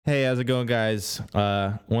Hey, how's it going, guys?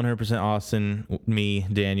 100% Austin, me,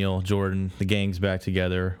 Daniel, Jordan, the gang's back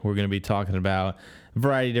together. We're going to be talking about a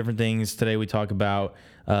variety of different things. Today we talk about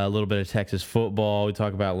a little bit of Texas football. We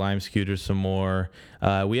talk about Lime Scooters some more.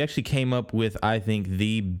 We actually came up with, I think,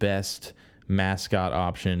 the best mascot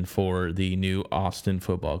option for the new Austin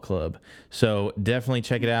Football Club. So definitely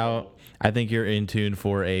check it out. I think you're in tune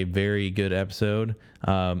for a very good episode.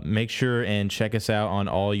 Make sure and check us out on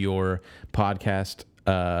all your podcast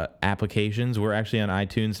applications. We're actually on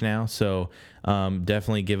iTunes now, so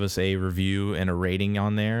definitely give us a review and a rating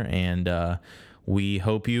on there, and we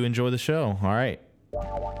hope you enjoy the show. All right.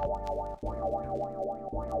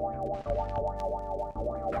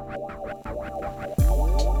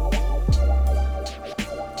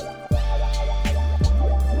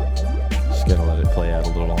 Just gotta let it play out a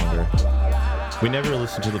little longer. We never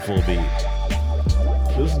listened to the full beat.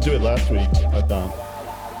 We listened to it last week, I thought.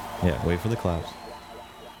 Yeah, wait for the claps.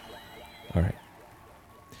 All right.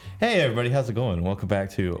 Hey, everybody. How's it going? Welcome back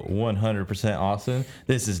to 100% Austin.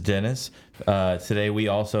 This is Dennis. Today, we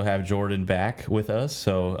also have Jordan back with us.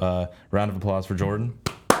 So, round of applause for Jordan.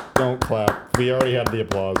 Don't clap. We already had the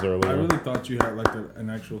applause earlier. I really thought you had like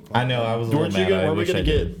an actual clap. I know. I was a little mad.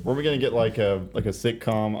 Were we gonna get like a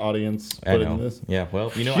sitcom audience put in this? Yeah.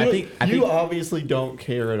 Well, I think you obviously don't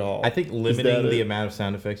care at all. I think limiting the amount of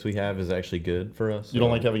sound effects we have is actually good for us. You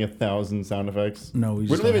don't like having 1,000 sound effects? No, we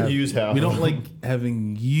don't even use half. We don't like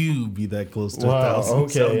having you be that close to Wow. 1,000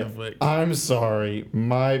 sound Okay. effects. I'm sorry.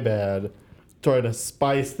 My bad. Trying to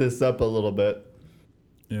spice this up a little bit.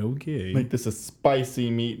 Okay. Make this a spicy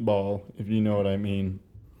meatball, if you know what I mean.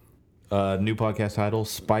 New podcast title: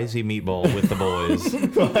 Spicy Meatball with the Boys.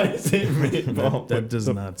 Spicy meatball. That does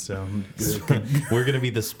not sound good. We're gonna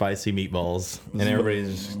be the Spicy Meatballs, and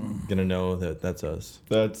everybody's gonna know that that's us.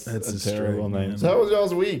 That's That's a a terrible string, name. man. So how was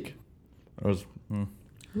y'all's week? It was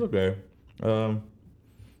okay. I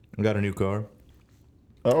got a new car.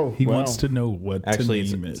 Oh, He wow. wants to know what Actually,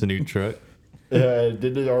 to name it's it. a new truck. Did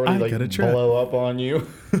it already I got a truck. blow up on you?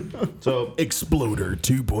 So Exploder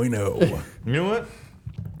 2.0. you know what?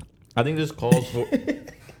 I think this calls for.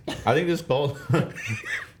 I think this calls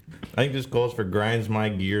for grinds my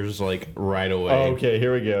gears like right away. Oh, okay,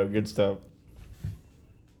 here we go. Good stuff.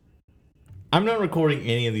 I'm not recording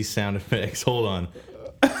any of these sound effects. Hold on.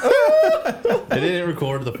 I didn't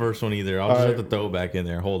record the first one either. I'll just have to throw it back in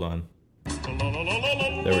there. Hold on.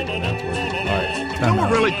 There we go. That's working. All right. You know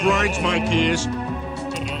what really grinds my gears?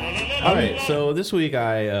 All right. So this week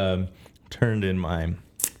I turned in my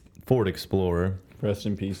Ford Explorer. Rest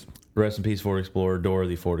in peace. Rest in peace, Ford Explorer,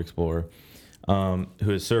 Dorothy Ford Explorer,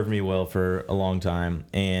 who has served me well for a long time.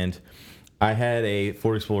 And I had a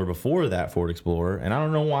Ford Explorer before that Ford Explorer, and I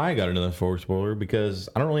don't know why I got another Ford Explorer because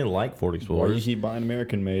I don't really like Ford Why do Explorers. you keep buying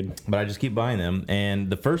American made? But I just keep buying them. And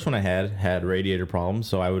the first one I had radiator problems,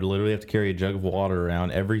 so I would literally have to carry a jug of water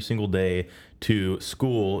around every single day to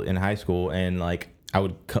school in high school, and like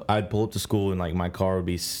I'd pull up to school and like my car would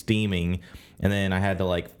be steaming, and then I had to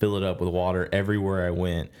like fill it up with water everywhere I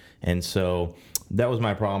went. And so that was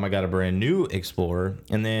my problem. I got a brand new Explorer,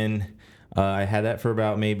 and then I had that for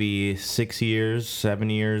about maybe 6 years, 7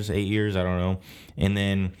 years, 8 years, I don't know. And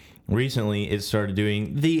then recently it started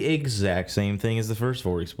doing the exact same thing as the first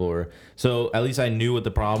Ford Explorer. So at least I knew what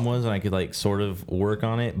the problem was and I could like sort of work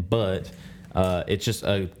on it, but it's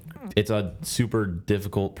a super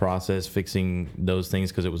difficult process fixing those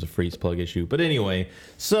things because it was a freeze plug issue. But anyway,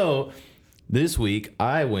 so this week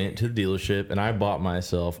I went to the dealership and I bought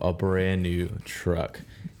myself a brand new truck.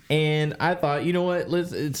 And I thought, you know what?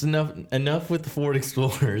 It's enough with the Ford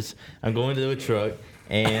Explorers. I'm going to a truck,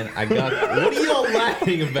 and I got. What are y'all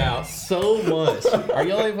laughing about so much? Are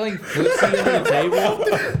y'all like playing footsie on the table?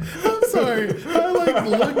 I'm sorry. I like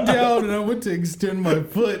looked down and I went to extend my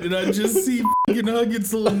foot and I just see fucking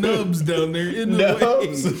Huggins little nubs down there in the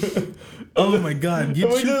way. Oh my God!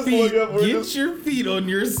 Get your feet on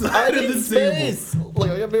your side of the table.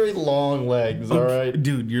 Like I got very long legs. All right,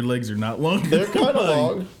 Dude, your legs are not long. they're kind of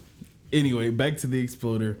long. Anyway, back to the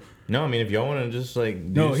Exploder. No, I mean if y'all want to just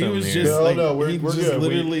like do No, he something was here. just- No, like, no, we're he just good.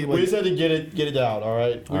 literally, we like- just had to get it out. All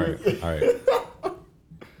right. All right.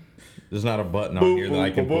 There's not a button on here that I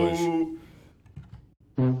can push.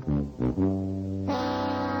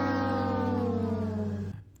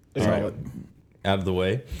 It's All not- right. Out of the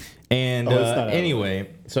way. And Oh, it's not out of the anyway,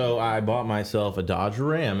 so I bought myself a Dodge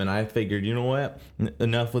Ram, and I figured, you know what?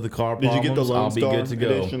 Enough with the car Did problems. you get the Lone I'll be Star good to go.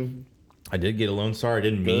 edition? I did get a Lone Star. I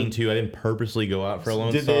didn't mean to. I didn't purposely go out for a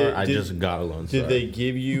Lone Star. I just got a Lone Star. Did they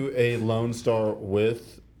give you a Lone Star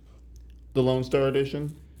with the Lone Star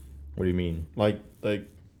edition? What do you mean? Like the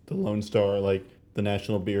Lone Star, like the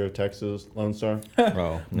national beer of Texas, Lone Star.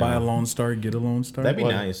 Oh, Buy a no. Lone Star, get a Lone Star. That'd be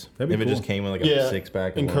What? nice. That'd be if it cool. just came with like a Yeah,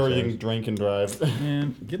 6-pack. Of encouraging Lone drink and drive.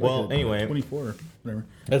 Man, get Well, like a anyway. 24, whatever.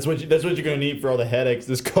 That's what you're gonna need for all the headaches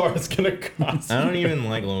this car is gonna cost. Stars. I don't even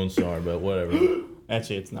like Lone Star, but whatever.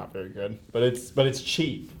 Actually, it's not very good, but it's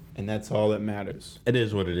cheap, and that's all that matters. It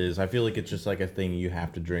is what it is. I feel like it's just like a thing you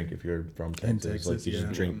have to drink if you're from Texas. Texas, like you yeah.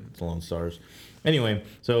 just drink Lone Stars. Anyway,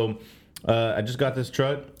 so I just got this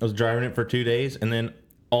truck. I was driving it for 2 days, and then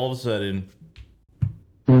all of a sudden,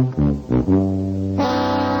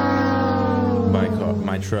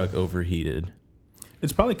 my truck overheated.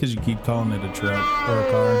 It's probably because you keep calling it a truck or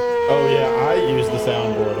a car. Oh yeah, I use the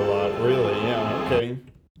soundboard a lot. Really? Yeah. Okay.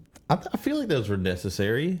 I feel like those were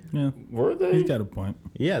necessary. Yeah, Were they? he's got a point.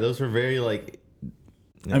 Yeah, those were very like.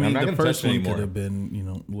 I mean, I'm not the gonna first touch one anymore. could have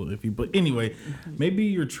been, well, if you. But anyway, maybe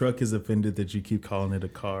your truck is offended that you keep calling it a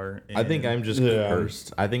car. I think and- I'm just Yeah.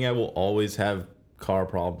 cursed. I think I will always have car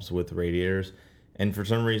problems with radiators, and for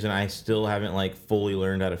some reason, I still haven't like fully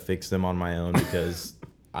learned how to fix them on my own because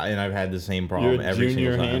I've had the same problem You're a every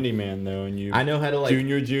junior single time. handyman though, and you. I know how to like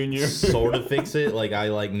junior. sort of fix it. Like I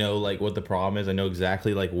like know like what the problem is. I know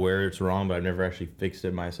exactly like where it's wrong, but I've never actually fixed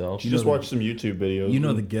it myself. You just watch some YouTube videos. You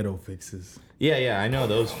know the ghetto fixes. Yeah, I know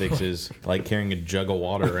those fixes, like carrying a jug of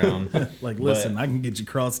water around. Like, But- listen, I can get you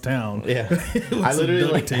across town. Yeah, With I some literally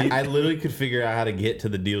duct like tape. I literally could figure out how to get to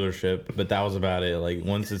the dealership, but that was about it. Like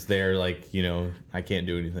once it's there, like I can't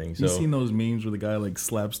do anything. So You seen those memes where the guy like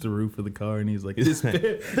slaps the roof of the car and he's like, "This,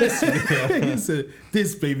 he said,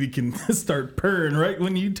 this baby can start purring right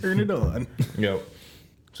when you turn it on." Yep.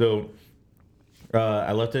 So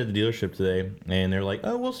I left it at the dealership today, and they're like,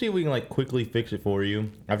 "Oh, we'll see if we can like quickly fix it for you."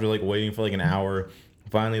 After like waiting for like an hour,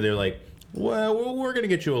 finally they're like, "Well, we're gonna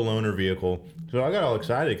get you a loaner vehicle." So I got all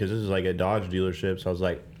excited because this is like a Dodge dealership. So I was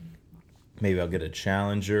like, maybe I'll get a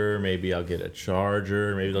Challenger, maybe I'll get a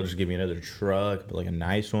Charger, maybe they'll just give me another truck, but like a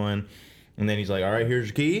nice one. And then he's like, "All right, here's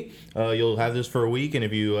your key. You'll have this for a week, and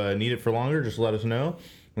if you need it for longer, just let us know."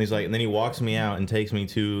 And he's like, and then he walks me out and takes me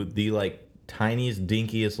to the like tiniest,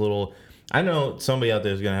 dinkiest little. I know somebody out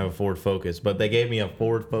there is gonna have a Ford Focus, but they gave me a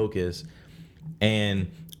Ford Focus, and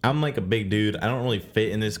I'm like a big dude. I don't really fit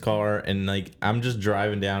in this car, and like I'm just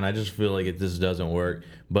driving down. I just feel like this doesn't work.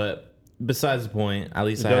 But besides the point, at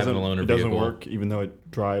least I have a loaner It vehicle. doesn't work, even though it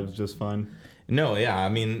drives just fine. No, yeah, I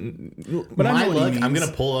mean, But I my know what he luck, I'm means.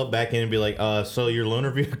 gonna pull up back in and be like, so your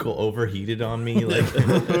loaner vehicle overheated on me.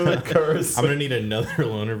 Like, Curse. I'm gonna need another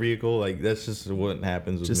loaner vehicle. Like, that's just what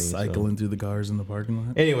happens with Just me. so. cycling through the cars in the parking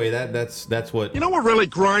lot. Anyway, that's what. You know what really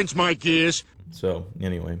grinds my gears? So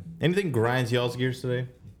anyway, anything grinds y'all's gears today,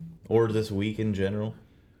 or this week in general?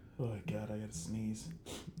 Oh my god, I gotta sneeze.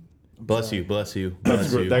 Bless you, bless you, That's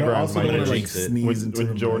bless good. you. That I grinds also my wanna want to gears. like jinx it. sneeze into When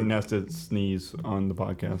the Jordan mic. has to sneeze on the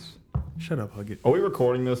podcast. Shut up, Hug it. Are we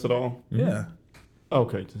recording this at all? Yeah,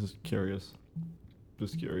 Okay, just curious.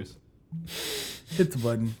 Just curious. hit the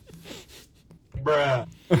button. Bruh.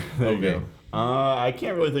 There you Okay. go. I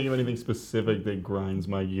can't really think of anything specific that grinds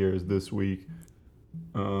my gears this week.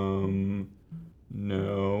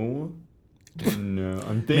 No.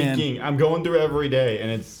 I'm thinking. I'm going through every day,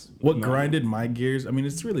 and it's What no. grinded my gears? I mean,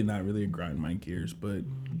 it's really not really a grind my gears, but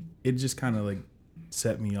it just kind of like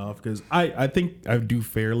set me off because I think I do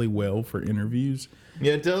fairly well for interviews.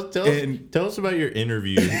 Yeah, tell And- us about your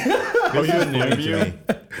interview. Oh, you had an interview?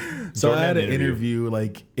 So Jordan I had had an an interview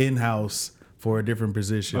like in house for a different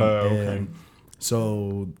position. okay. And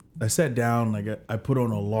so I sat down, like I put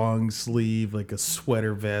on a long sleeve, like a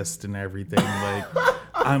sweater vest and everything. Like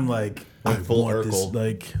I'm like, I full want this, Urkel.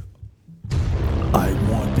 like I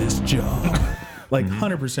want this job. Like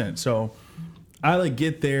 100%. So I like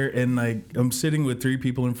get there and like I'm sitting with 3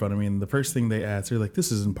 people in front of me, and the first thing they ask, they're like,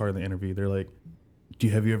 "This isn't part of the interview." They're like,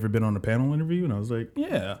 have you ever been on a panel interview? And I was like,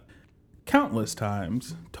 yeah, countless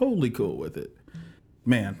times. Totally cool with it.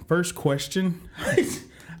 Man, first question.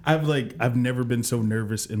 I've never been so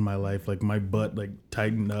nervous in my life. Like my butt like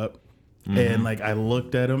tightened up, and like I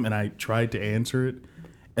looked at him and I tried to answer it,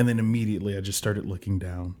 and then immediately I just started looking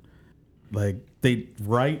down. Like they'd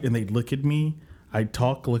write and they'd look at me. I'd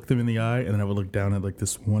talk, look them in the eye, and then I would look down at like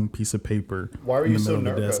this one piece of paper. Why were in you the so middle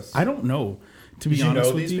of the nervous? desk. I don't know. To be Did you honest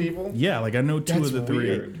know with these you, people? yeah, like I know 2 That's of the 3.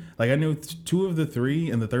 weird. Like I know 2 of the 3,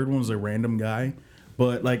 and the third one was a random guy.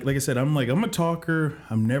 But like I said, I'm a talker.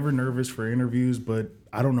 I'm never nervous for interviews, but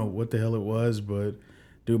I don't know what the hell it was. But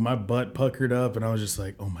dude, my butt puckered up, and I was just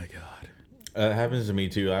like, oh my god. It happens to me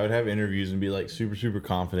too. I would have interviews and be like super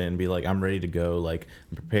confident and be like, I'm ready to go, like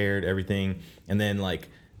I'm prepared, everything. And then like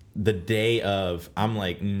the day of, I'm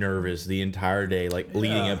like nervous the entire day, like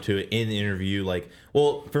leading up to it in the interview. Like,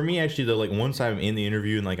 well, for me actually though, like once I'm in the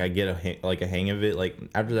interview and like I get a hang of it, like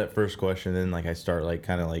after that first question, then like I start like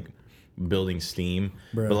kind of like building steam.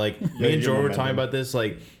 Bro. But like me and Joe were talking about this.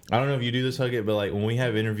 Like, I don't know if you do this, Hugget, but like when we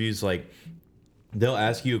have interviews, like they'll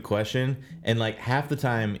ask you a question and like half the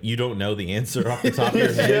time you don't know the answer off the top of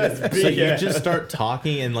your head. So you just start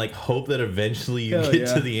talking and like hope that eventually you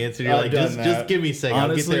get to the answer. You're like, just give me a second.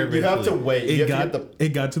 Honestly, I'll get there. You have to wait. It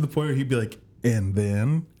got to the point where he'd be like, and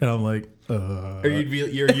then, and I'm like, or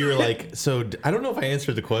you were like, so I don't know if I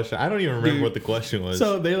answered the question. I don't even remember what the question was.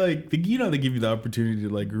 So they like, they give you the opportunity to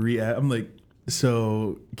like re-ask. I'm like,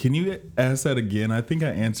 so can you ask that again? I think I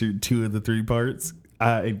answered 2 of the 3 parts.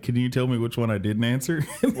 Can you tell me which one I didn't answer?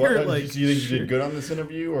 Like, do you think you did good on this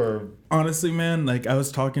interview, or honestly, man, like I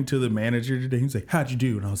was talking to the manager today. He's like, "How'd you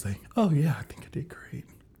do?" And I was like, "Oh yeah, I think I did great."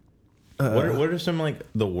 What are some like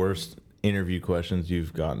the worst interview questions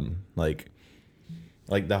you've gotten? Like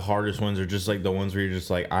the hardest ones, or just like the ones where you're just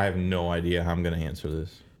like, I have no idea how I'm gonna answer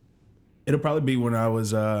this. It'll probably be when I was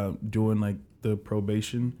doing like the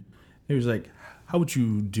probation. He was like, how would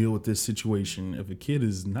you deal with this situation if a kid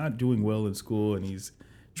is not doing well in school and he's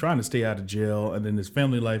trying to stay out of jail and then his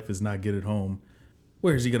family life is not good at home?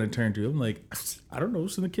 Where is he going to turn to? I'm like, I don't know.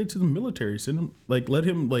 Send the kid to the military. Send him, like, let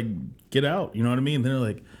him, like, get out. You know what I mean? And they're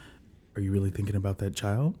like, are you really thinking about that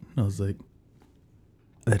child? And I was like,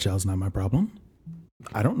 that child's not my problem.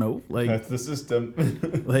 I don't know. Like, that's the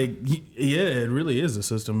system. like, yeah, it really is a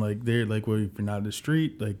system. Like, they're like, well, if you're not in the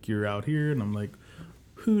street, like, you're out here. And I'm like,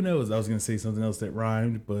 who knows? I was going to say something else that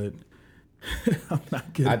rhymed, but I'm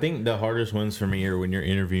not good. I think the hardest ones for me are when you're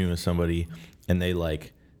interviewing with somebody and they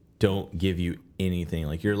like don't give you anything.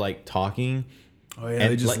 Like you're like talking. Oh yeah,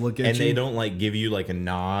 they just like, look at and you. they don't like give you like a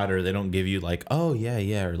nod, or they don't give you like, oh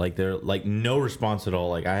yeah, or like they're like no response at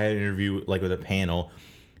all. Like I had an interview like with a panel,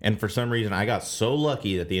 and for some reason I got so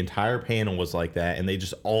lucky that the entire panel was like that, and they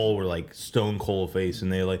just all were like stone cold face,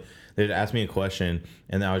 and they'd ask me a question,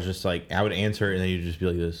 and I was just like, I would answer it, and then you'd just be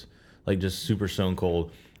like this, like just super stone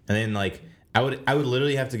cold. And then like I would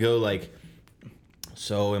literally have to go like,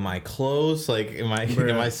 so am I close? Like am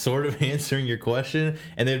I sort of answering your question?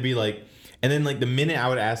 And they'd be like, and then like the minute I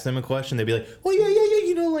would ask them a question, they'd be like, well yeah,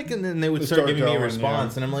 you know, like, and then they would start giving me a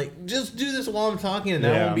response, and I'm like, just do this while I'm talking, and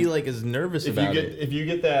I won't be like as nervous about it. If you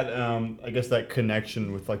get that, I guess that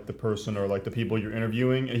connection with like the person or like the people you're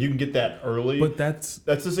interviewing, and you can get that early. But that's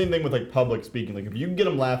the same thing with like public speaking. Like if you can get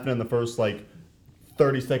them laughing in the first like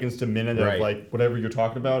 30 seconds to a minute of like whatever you're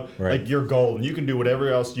talking about, like you're golden. You can do whatever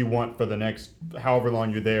else you want for the next however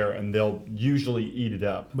long you're there, and they'll usually eat it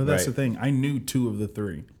up. But that's the thing. I knew 2 of the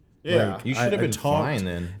 3. Yeah, you should have been fine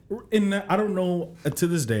then. And I don't know, to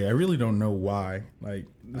this day, I really don't know why. Like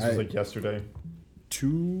this was like yesterday,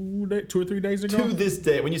 2 or 3 days ago. To this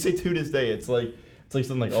day, when you say to this day, it's like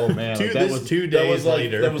something like, oh man, like, that was 2 days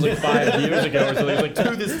later. That was like 5 years ago or something. Like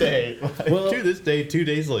to this day. Well, to this day, 2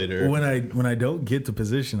 days later. When I don't get the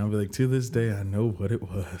position, I'll be like, to this day, I know what it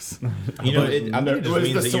was. You know, I think it just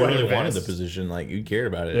means that you really wanted the position. Like you cared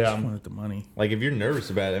about it. Yeah, I wanted the money. Like if you're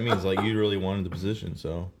nervous about it, that means like you really wanted the position.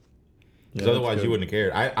 So. Because otherwise you wouldn't have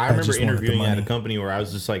cared. I remember interviewing at a company where I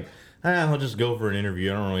was just like, I'll just go for an interview.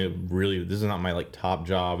 I don't really this is not my like top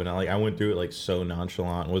job, and I went through it like so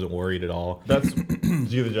nonchalant, wasn't worried at all. Did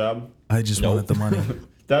you get the job? I just wanted the money.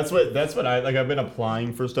 That's what I like. I've been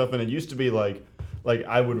applying for stuff, and it used to be like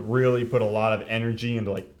I would really put a lot of energy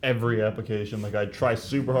into like every application. Like I'd try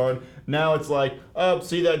super hard. Now it's like,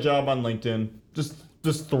 see that job on LinkedIn, just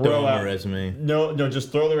throw out a resume. No,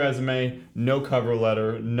 just throw the resume. No cover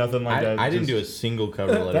letter. Nothing like that. I didn't do a single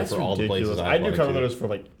cover letter for all the places I do cover letters for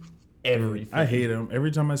like everything. I hate them. Every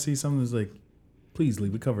time I see something that's like, please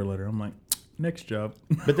leave a cover letter, I'm like, next job.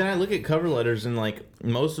 But then I look at cover letters, and like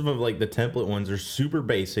most of them, like the template ones, are super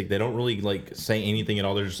basic. They don't really like say anything at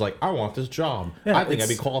all. They're just like, I want this job. Yeah, I think I'd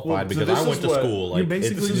be qualified because I went to school. Like you're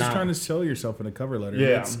basically just not trying to sell yourself in a cover letter.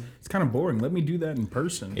 Yeah, it's kind of boring. Let me do that in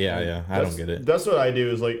person. Yeah, I don't get it. That's what I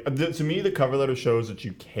do. Is like to me, the cover letter shows that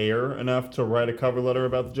you care enough to write a cover letter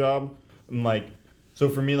about the job. And like, so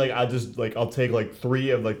for me, like I'll take like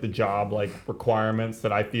 3 of like the job like requirements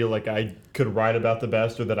that I feel like I could write about the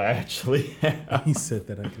best, or that I actually have. He said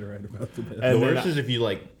that I could write about the best. And the worst is if you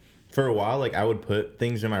like, for a while, like I would put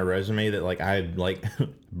things in my resume that like I had like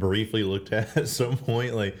briefly looked at some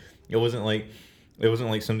point. Like it wasn't like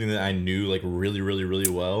something that I knew like really, really, really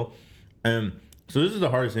well. So this is the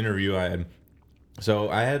hardest interview I had. So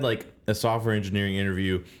I had like a software engineering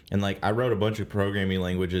interview, and like I wrote a bunch of programming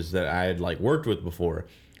languages that I had like worked with before.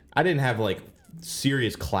 I didn't have like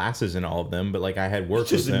serious classes in all of them, but like I had worked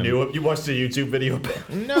Just with them. knew it. You watched a YouTube video.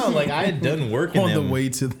 No, like I had done work in On them. the way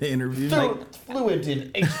to the interview. Fluent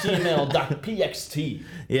in HTML.pxt.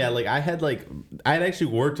 Yeah, like I had actually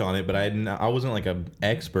worked on it, but I wasn't like an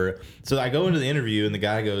expert. So I go into the interview and the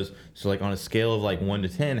guy goes, so like on a scale of like 1 to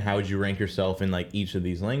 10, how would you rank yourself in like each of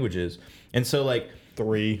these languages? And so like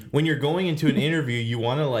 3. when you're going into an interview, you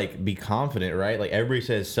want to like be confident, right? Like everybody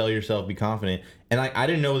says, sell yourself, be confident. And I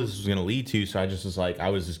didn't know what this was going to lead to, so I just was like, I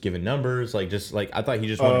was just giving numbers, like just like I thought he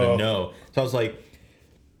just wanted to know. So I was like,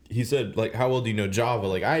 he said like, how well do you know Java?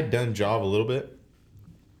 Like I had done Java a little bit.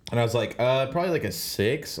 And I was like, probably like a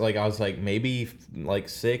 6. Like I was like maybe like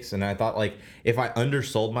 6. And I thought like if I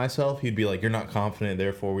undersold myself, he'd be like, you're not confident,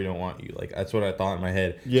 therefore we don't want you. Like that's what I thought in my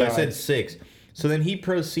head. Yeah. So I said 6. So then he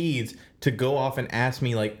proceeds to go off and ask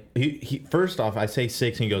me like he first off I say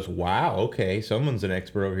 6 and he goes, wow, okay, someone's an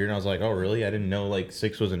expert over here. And I was like, oh really? I didn't know like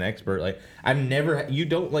 6 was an expert. Like you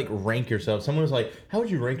don't like rank yourself. Someone was like, how would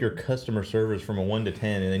you rank your customer service from a 1 to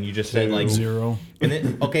 10? And then you just said like 0. And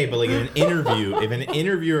then okay, but like in an interview, if an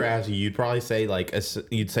interviewer asks you, you'd probably say like a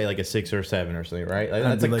 6 or a 7 or something, right? Like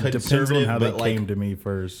that's like depends conservative, on how but they like came to me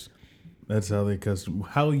first. That's how they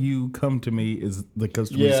how you come to me is the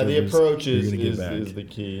customer Yeah, the service approach you're is gonna get back. the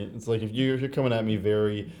key. It's like if you're coming at me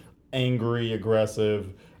very angry,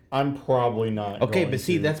 aggressive, I'm probably not. okay, going but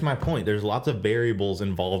see, to. that's my point. There's lots of variables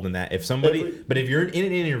involved in that. If somebody, but if you're in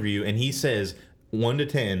an interview and he says 1 to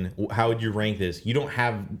 10, how would you rank this? You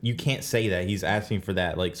can't say that. He's asking for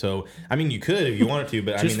that. Like, so, I mean, you could if you wanted to,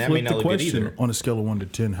 but I mean, that may not look good either. On a scale of 1 to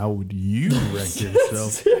 10, how would you rank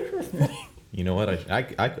yourself? You know what?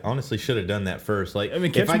 I honestly should have done that first. Like, I mean,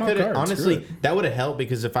 if catch I them off could have, guard, honestly, screw it. that would have helped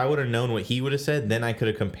because if I would have known what he would have said, then I could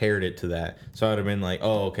have compared it to that. So I would have been like,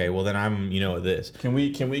 oh, okay, well then I'm, this. Can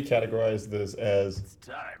we categorize this as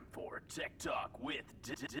Time for TikTok with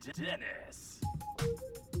Dennis.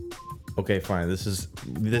 Okay, fine.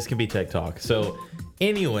 This can be tech talk. So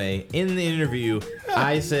anyway, in the interview,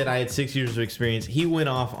 I said I had 6 years of experience. He went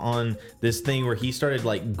off on this thing where he started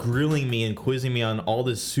like grilling me and quizzing me on all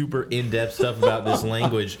this super in-depth stuff about this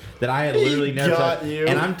language that I had literally never got touched. you.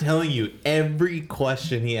 And I'm telling you, every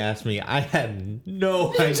question he asked me, I had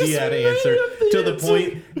no idea how to answer to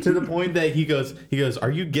the point that he goes,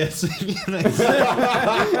 "Are you guessing?" And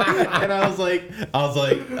I was like,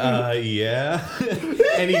 yeah.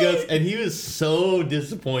 And he goes, and he was so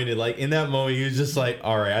disappointed. Like in that moment, he was just like,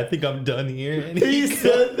 all right, I think I'm done here. And he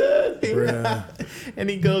said that? Bruh. And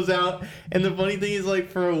he goes out. And the funny thing is, like,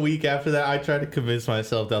 for a week after that, I tried to convince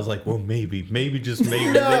myself that I was like, well, maybe just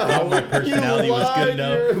maybe. They thought my personality was good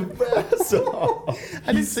enough.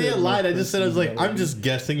 I didn't say I lied. I just said I was like, I'm just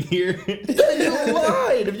guessing here. You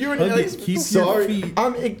lied. If you were Okay, like, keep your sorry, feet.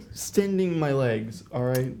 I'm extending my legs. All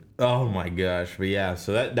right. Oh my gosh. But yeah,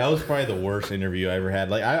 so that was probably the worst interview I ever had.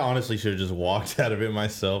 Like, I honestly should have just walked out of it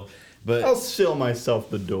myself. But I'll shill myself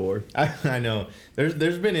the door. I know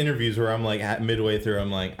there's been interviews where I'm like midway through, I'm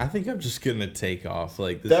like, I think I'm just gonna take off.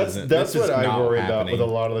 Like That's this what is I not worry about happening. with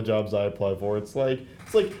a lot of the jobs I apply for. It's like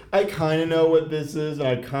I kind of know what this is and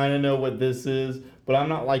I kind of know what this is, but I'm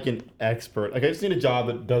not like an expert. Like I just need a job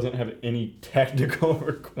that doesn't have any technical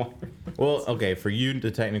requirements. Well, okay, for you, the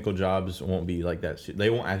technical jobs won't be like that. They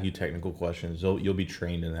won't ask you technical questions. You'll be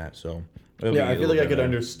trained in that. So it'll Yeah, be I a feel little like I bit could better.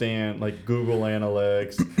 understand like Google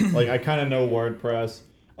Analytics. Like I kind of know WordPress.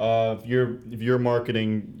 If you're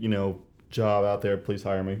marketing, job out there, please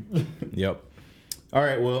hire me. Yep. All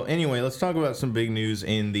right. Well, anyway, let's talk about some big news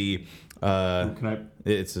in the. Can I?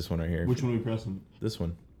 It's this one right here. Which one are we pressing? This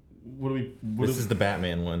one. What do we? This is the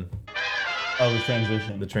Batman one. Oh, the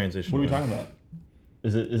transition. The transition. What are we one. talking about?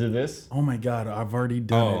 Is it this? Oh my god, I've already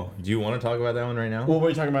done Oh, do you want to talk about that one right now? Well, what are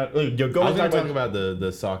you talking about? Go I was on, going to talk talk about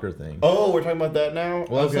the soccer thing. Oh, we're talking about that now.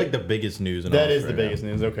 Well, that's Okay. like the biggest news. In That all is the right biggest now.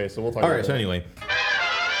 news. Okay, so we'll talk. All about right. So that. anyway,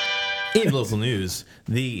 in local news,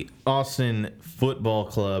 the Austin Football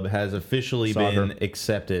Club has officially Soccer. been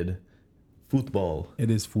accepted. Football. it.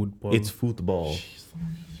 It is football. It's football.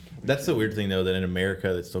 That's the weird thing, though, that in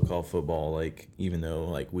America it's still called football. Like, even though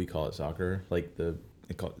like we call it soccer, like they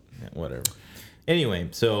call it, whatever. Anyway,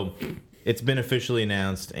 so it's been officially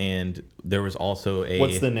announced, and there was also a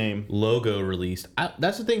What's the name? logo released.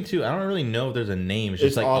 That's the thing too. I don't really know if there's a name. It's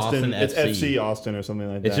It's just like Austin It's FC. FC Austin or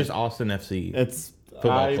something like that. It's just Austin FC. It's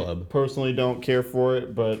Football I club. personally don't care for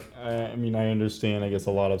it, but I mean I understand. I guess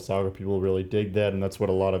a lot of soccer people really dig that, and that's what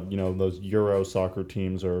a lot of those Euro soccer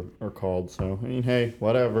teams are called. So I mean, hey,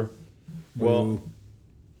 whatever. Well,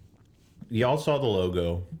 y'all saw the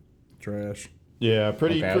logo. trash. Yeah,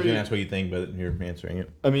 pretty. Okay, I was pretty. gonna ask what you think, but you're answering it.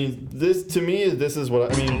 I mean, this is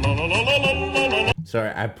what I mean.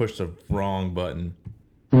 Sorry, I pushed the wrong button.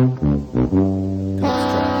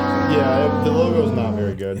 Yeah, the logo's not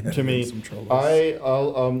very good to me. Some troubles.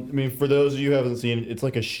 I mean, for those of you who haven't seen it, it's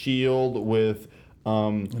like a shield with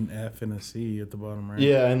An F and a C at the bottom right.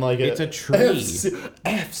 yeah, and like It's a tree.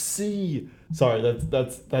 FC. Sorry,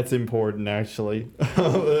 that's important actually.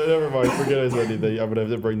 Never mind, forget I said anything. I'm gonna have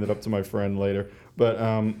to bring that up to my friend later.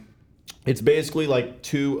 But it's basically like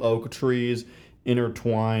two oak trees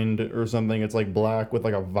intertwined or something. It's like black with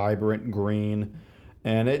like a vibrant green,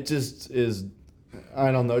 and it just is.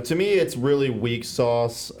 I don't know. To me, it's really weak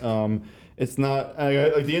sauce. It's not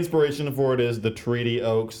like the inspiration for it is the Treaty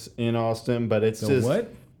Oaks in Austin, but it's just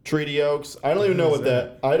what? Treaty Oaks. I don't even know what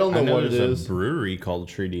that. I don't know what it there's is. a brewery called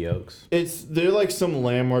Treaty Oaks. They're like some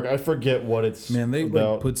landmark. I forget what it's. Man, they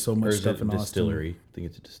about. like, put so Or much is it stuff a in distillery? I think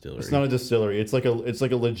it's a distillery. It's not a distillery. It's like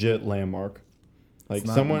a legit landmark. Like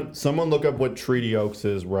not- someone look up what Treaty Oaks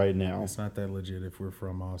is right now. It's not that legit if we're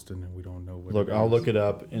from Austin and we don't know what. Look, it I'll is. look it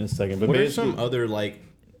up in a second. But What are basically, some other like?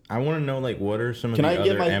 I want to know like what are some of Can the I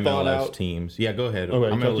get other my thought MLS out? teams? Yeah, go ahead.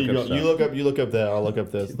 okay, I'm gonna keep look up going. stuff. You look up that. I'll look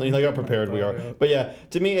up this. Like how prepared we are. But yeah,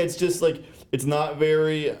 to me, it's just like it's not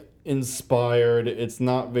very inspired. It's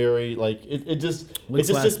not very like it just Looks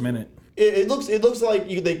it's last just minute. It looks like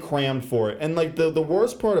they crammed for it, and like the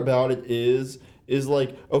worst part about it is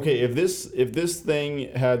like okay, if this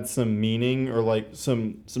thing had some meaning or like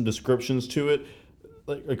some descriptions to it,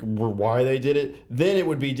 like why they did it, then it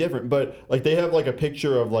would be different. But like they have like a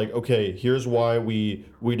picture of like okay, here's why we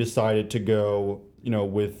decided to go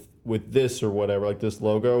with this or whatever, like this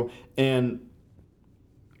logo, and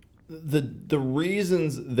the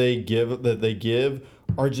reasons they give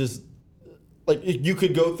are just like you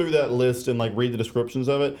could go through that list and like read the descriptions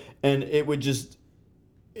of it, and it would just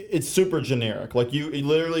it's super generic. Like you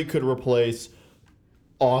literally could replace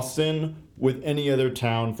Austin with any other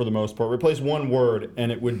town for the most part. Replace one word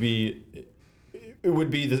and it could be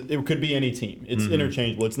any team. It's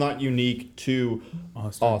interchangeable. It's not unique to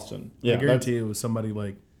Austin. Yeah, I guarantee it was somebody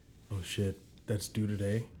like, oh shit, that's due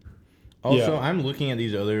today. Also, Yeah. I'm looking at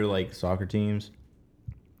these other like soccer teams.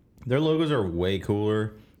 Their logos are way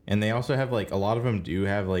cooler, and they also have like a lot of them do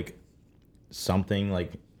have like something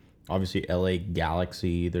like obviously LA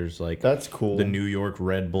Galaxy. There's like That's cool. The New York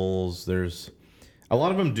Red Bulls. There's a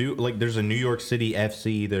lot of them do like there's a New York City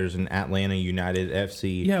FC. There's an Atlanta United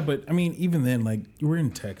FC. Yeah, but I mean, even then, like we're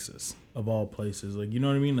in Texas of all places. Like you know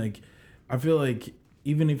what I mean? Like I feel like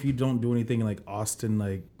even if you don't do anything like Austin,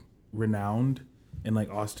 like renowned and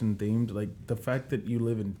like Austin themed, like the fact that you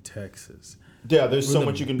live in Texas. Yeah, there's We're so the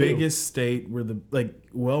much you can do. biggest state. We're the like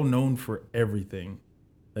well known for everything.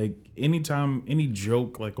 Like anytime any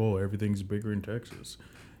joke like oh everything's bigger in Texas.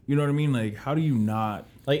 You know what I mean? Like how do you not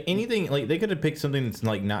Like anything, like they could have picked something that's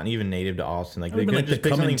like not even native to Austin. Like they Maybe could have like just the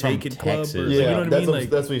picked Come and something from Take It Club or- Texas. you Yeah, know what I that's mean? what, Like,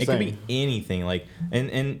 that's what It you're could saying. be anything. Like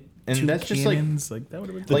and two that's just like cannons? Like that would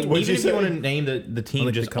have been like What'd even you if you say? want to name the team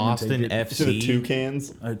Like the just Come and Take Austin It. Instead of two FC.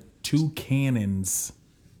 cans. two cannons,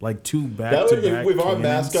 like two back That to would, back. if our cannons.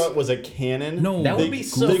 mascot was a cannon, No, That they, would be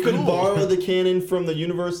so they could cool. borrow the cannon from the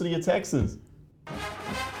University of Texas.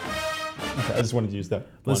 Okay, I just wanted to use that.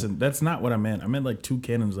 Listen, that's not what I meant. I meant like two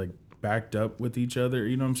cannons like backed up with each other.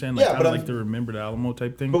 You know what I'm saying? Like, Yeah, kinda but like I'm- the Remembered Alamo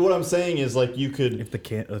type thing. But what I'm saying is like you could. if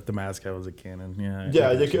the mascot was a cannon, yeah.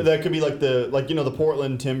 Yeah, that could be like the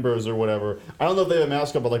Portland Timbers or whatever. I don't know if they have a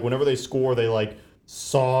mascot, but like whenever they score, they like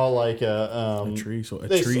saw like a tree. So a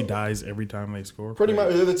they tree saw- dies every time they score. Pretty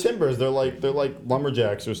much, they're the Timbers. They're like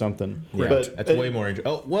lumberjacks or something. Yeah, But that's way more interesting.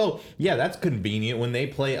 Oh well, yeah, that's convenient. When they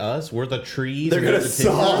play us, we're the trees. They're we're gonna the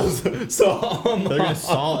saw timbers. saw 'em They're gonna off.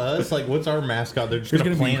 saw us. Like, what's our mascot? They're just gonna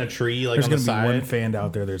gonna be- plant a tree like There's on the gonna be one side. fan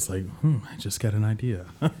out there that's like, I just got an idea.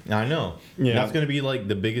 I know. Yeah. That's gonna be like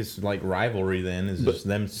the biggest like rivalry. Then is just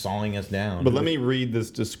them sawing us down. But let me read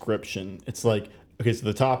this description. It's like, okay, so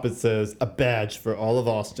the top it says, a badge for all of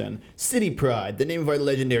Austin. City Pride, the name of our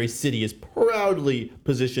legendary city, is proudly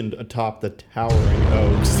positioned atop the towering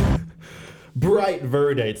oaks. Bright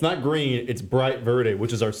Verde, it's not green, it's bright Verde,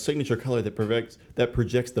 which is our signature color that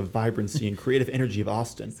projects the vibrancy and creative energy of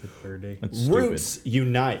Austin. Birthday. That's stupid. Roots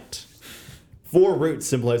unite. 4 roots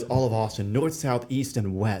symbolize all of Austin, north, south, east,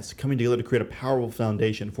 and west, coming together to create a powerful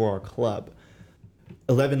foundation for our club.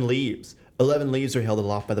 11 leaves. 11 leaves are held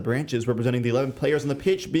aloft by the branches, representing the 11 players on the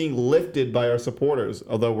pitch being lifted by our supporters.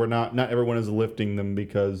 Although not everyone is lifting them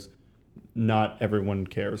because not everyone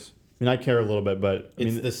cares. I mean, I care a little bit, but I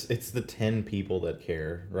mean, it's the 10 people that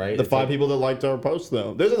care, right? the It's 5 like- people that liked our post,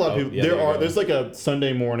 though. There's a lot of people. yeah, there you go. There's like a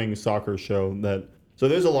Sunday morning soccer show that. So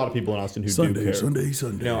there's a lot of people in Austin who do care.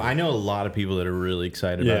 Sunday. No, I know a lot of people that are really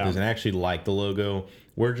excited Yeah. about this and actually like the logo.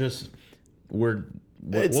 We're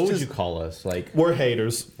what would you call us? Like, We're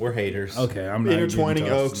haters. we're haters. Okay, I'm not Intertwining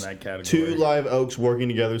getting tossed oaks, in that category. two live oaks working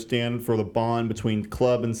together stand for the bond between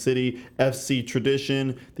club and city. FC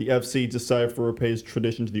tradition. The FC decipher pays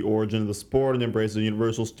tradition to the origin of the sport and embraces a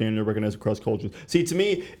universal standard recognized across cultures. See, to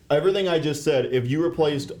me, everything I just said, if you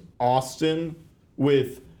replaced Austin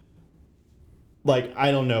with, like, I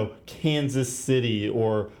don't know, Kansas City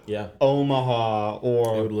or Yeah. Omaha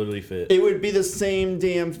or It would literally fit. it would be the same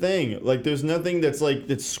damn thing. Like, there's nothing that's like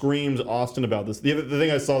that screams Austin about this. The thing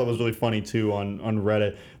I saw that was really funny too on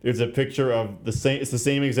Reddit. There's a picture of the same. It's the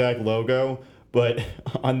same exact logo, but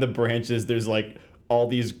on the branches there's like all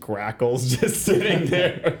these grackles just sitting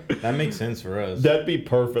there. That makes sense for us. That'd be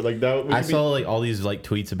perfect. Like that. I saw like all these like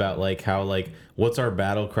tweets about like how like what's our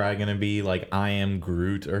battle cry gonna be, like I am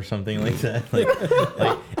Groot or something like that.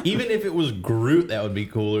 Like even if it was Groot, that would be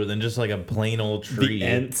cooler than just like a plain old tree. the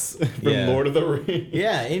Ents from Yeah. Lord of the Rings.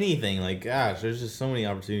 Yeah, anything. Like gosh, there's just so many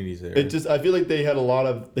opportunities there. It just. I feel like they had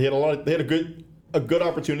a good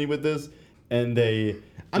opportunity with this, and they.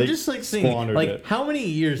 I'm just like saying, squandered like it. how many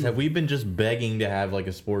years have we been just begging to have like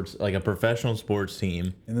a professional sports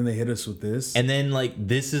team, And then they hit us with this. and then like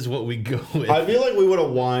this is what we go with. I feel like we would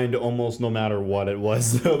have whined almost no matter what it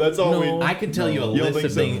was. So that's all No. we. I can tell you a You don't list think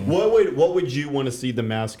of so? things. What would you want to see the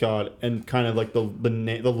mascot and kind of like the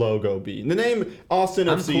logo be? The name Austin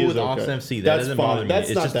I'm FC cool is with okay. Austin FC. That That's doesn't fine. bother me. That's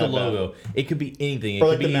It's not just the that logo. It could be anything. It Or could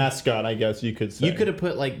like the be, mascot, I guess you could say. You could have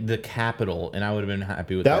put like the Capitol, and I would have been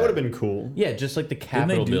happy with That that. would have been cool. Yeah, just like the Didn't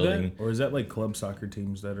Capitol they do building. that? Or is that like club soccer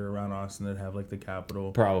teams that are around Austin that have like the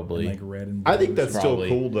Capitol? Probably. And, like red and I think blue? that's Probably.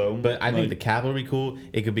 still cool though. But I think Like- the Capitol would be cool.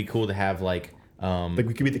 It could be cool to have like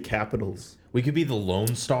we could be the Capitals. we could be the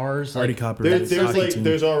Lone Stars. Already Like, copyrighted. There's hockey like team.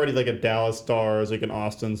 there's already like a Dallas Stars, like an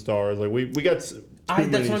Austin Stars. Like we got. Too that's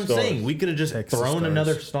many what I'm stars. saying. We could have just Texas thrown Stars.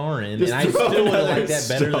 another star in, Just and I throw still would have another liked that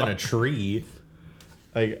better than star. a tree.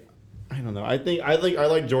 Like I don't know. I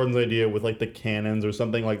like Jordan's idea with like the cannons or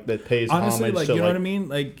something like that pays Honestly, homage like to you know like, what I mean?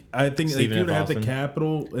 Like I think like Stephen you would F. have the Austin,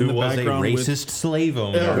 Capitol in Who the was a background with. racist slave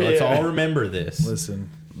owner? Oh, Let's yeah. all remember this. Listen,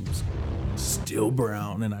 I'm still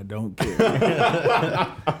brown and I don't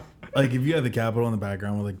care. Like if you had the Capitol in the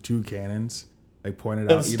background with like two cannons, like pointed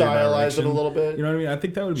out and either stylize it a direction, little bit. You know what I mean? I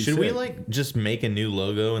think that would be. Should we sick. like just make a new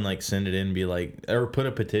logo and like send it in and be like, or put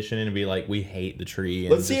a petition in and be like, we hate the tree.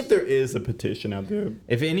 And Let's see if there is a petition out there.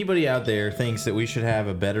 if anybody out there thinks that we should have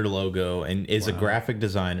a better logo and is a graphic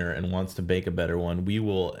designer and wants to make a better one, we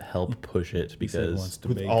will help push it He said wants because to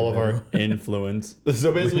With make all a of better our influence.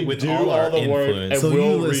 So basically, With do all all, our the work influence. and So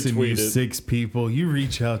we'll you listen, you retweet it. 6 people, you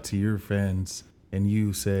reach out to your friends and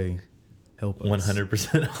you say, help us.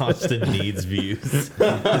 100% Austin needs views. This is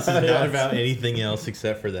not about anything else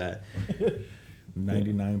except for that.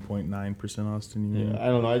 99.9% Austin. You mean? I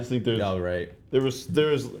don't know. I just think All right. there's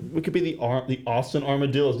we could be the Austin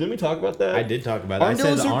Armadillos. Didn't we talk about that? I did talk about that. I said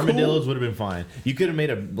Armadillos the are armadillos would have been fine. You could have made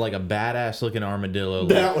a badass looking armadillo.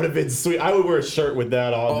 That would have been sweet. I would wear a shirt with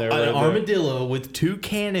that on there. An right there. armadillo with 2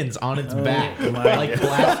 cannons on its back, my like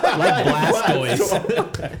Blastoise,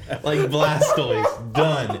 like Blastoise.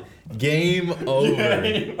 Done. Game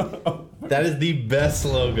over. That is the best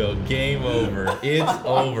logo. Game over. It's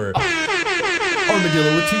over.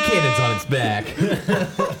 Armadillo with 2 cannons on its back.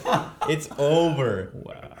 It's over.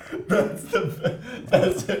 That's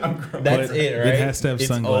it. I'm crying. That's But it, right? It has to have It's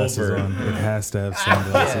sunglasses over. on. It has to have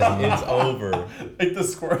sunglasses on. It's over. Like the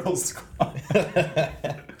squirrel squad.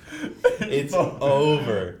 It's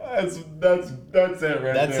over. That's it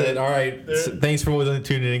right That's there. it. All right. Thanks for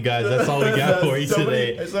tuning in, guys. That's all we got for you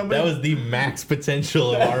today. That was the max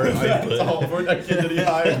potential of our That's input. all. We're not getting any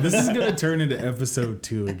higher. This is gonna turn into episode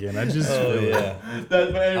 2 again. I just Oh feel yeah.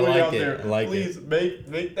 That's for anybody like out it. there. I like Please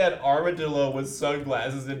make that armadillo with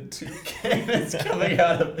sunglasses and 2 cannons coming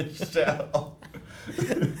out of its shell.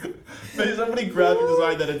 Maybe somebody graphic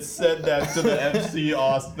design that and send that to the FC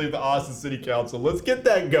Austin, the Austin City Council. Let's get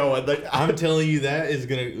that going. Like I'm telling you,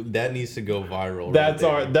 that needs to go viral. that's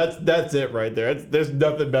right there. that's it right there. There's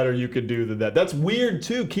nothing better you could do than that. That's weird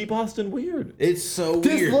too. Keep Austin weird. It's so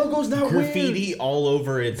This weird. logo's not graffiti all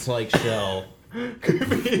over its like shell,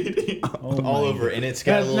 all over, and it's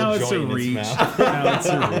got a now little it's a joint in reach. its mouth. Now it's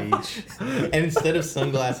a reach. And instead of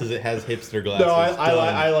sunglasses, it has hipster glasses. No, Done.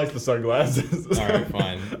 I like the sunglasses. All right,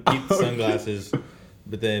 fine. Keep the sunglasses,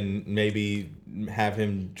 but then maybe have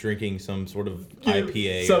him drinking some sort of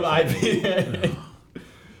IPA. Some or something. IPA.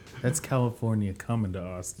 That's California coming to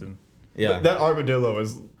Austin. Yeah. That armadillo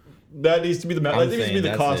is. That needs to be the. That needs to be saying the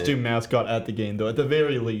that's costume it. mascot at the game, though. At the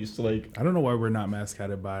very least, like I don't know why we're not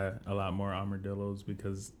mascotted by a lot more armadillos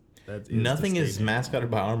because that is Nothing the is state. mascotted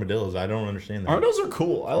by armadillos. I don't understand that. armadillos are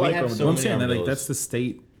cool. I like have armadillos. so I'm many saying that like armadillos. that's the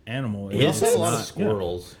state animal. He also had a lot of not-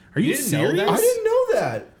 squirrels. Are you didn't know serious? that? I didn't know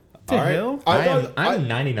that. The hell? I'm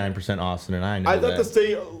 99% Austin, and I know I thought that. the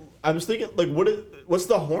state. I was thinking, like, what's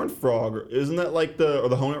the horned frog? Isn't that like the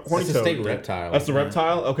horny That's a toad? state reptile. That's the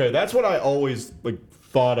reptile. Okay, that's what I always like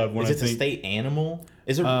thought of when Is I it a think. state animal?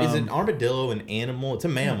 Is an armadillo an animal? It's a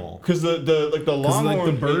mammal. Because the Because longhorn. like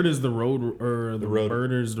the bird is the road, or the road-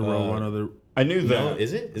 bird is the roadrunner. I knew that. No,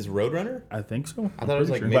 is it? Is Roadrunner? I think so. I thought it was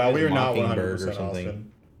like Pretty maybe Wow, we it was are not Mockingbird 100% or something.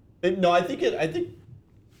 Austin. No, I think. I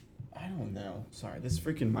don't know. Sorry, this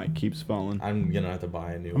freaking mic keeps falling. I'm gonna have to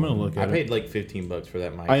buy a new. I'm gonna one. look at I it. paid like $15 for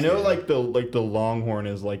that mic. I know, stand. like the longhorn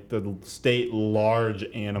is like the state large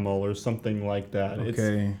animal or something like that.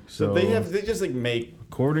 Okay, So they just like make.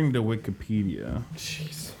 according to Wikipedia,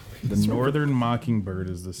 Jeez. the northern mockingbird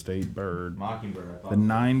is the state bird. Mockingbird. I thought. The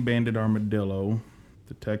nine-banded armadillo,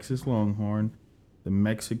 the Texas longhorn, the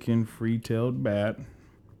Mexican free-tailed bat,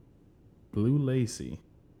 blue lacy.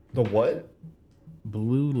 The what?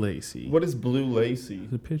 Blue lacy. What is blue lacy?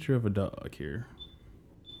 There's a picture of a dog here.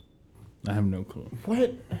 I have no clue.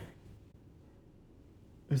 What?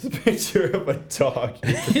 There's a picture of a dog.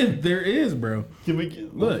 There is, bro. Can we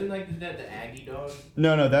get, Look. Wasn't like that the Aggie dog?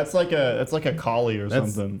 No, that's like a collie or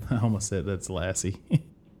That's, something. I almost said that's Lassie.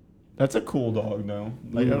 That's a cool dog, though.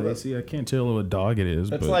 Like, Blue lacy. I can't tell what dog it is.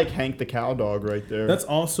 that's but like Hank the cow dog right there. that's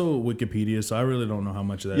also Wikipedia, so I really don't know how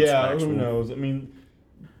much of that's yeah. factual. Who knows? I mean,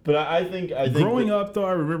 but I think Growing up though,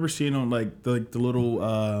 I remember seeing on like the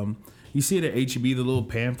little you see it at HEB, the little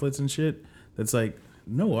pamphlets and shit. That's like,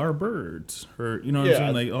 no, our birds, or you know what Yeah.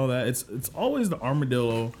 I'm saying, like all that. It's always the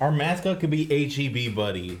armadillo. Our mascot could be HEB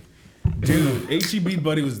Buddy. Dude, HEB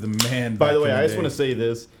Buddy was the man. By back the way, in I just day. want to say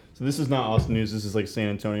this. So this is not Austin news. This is like San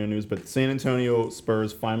Antonio news. But San Antonio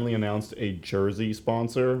Spurs finally announced a jersey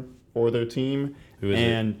sponsor for their team, Who is it?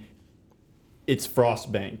 and it's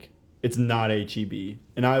Frostbank. It's not HEB,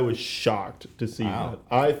 and I was shocked to see Wow.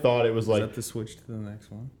 that. I thought it was Is like, that the switch to the next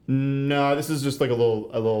one? no, this is just like a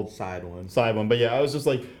little Side one. side one. But yeah, I was just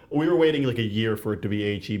like, we were waiting like a year for it to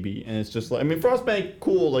be HEB, and it's just like, I mean, Frostbank,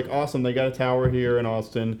 cool, like awesome. They got a tower here in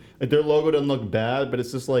Austin. Like their logo doesn't look bad, but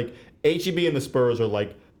it's just like HEB and the Spurs are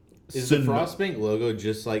like. Is the Frostbank logo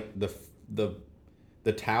just like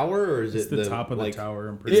the tower, or is It's it the top of the like, tower.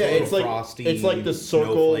 I'm pretty Yeah, sure. it's like frosty it's like the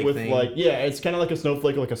circle snowflake with thing? like it's kind of like a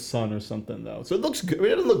snowflake, like a sun or something though. So it looks good.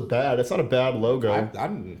 It doesn't look bad. It's not a bad logo.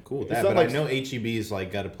 I'm cool with It's that, not but like- I know HEB's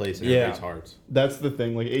like got a place in Yeah. everybody's hearts. That's the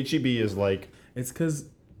thing. Like HEB is like. It's because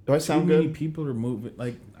Do I too sound many good? people are moving.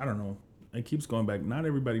 Like, I don't know. It keeps going back. Not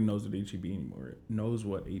everybody knows what HEB anymore. It knows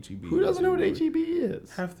what HEB. Who doesn't know what anymore. HEB is?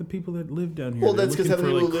 Half the people that live down here. Well, they're that's 'cause looking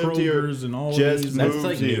half the for, people like, lived here Kroger's and all just these. That's moved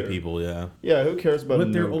like here. new people, yeah. Yeah, who cares about?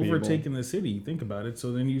 But they're new people? overtaking the city. Think about it.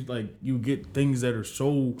 So then you get things that are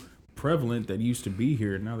so prevalent that used to be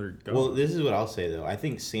here, and now they're gone. Well, this is what I'll say though. I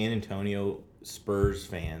think San Antonio Spurs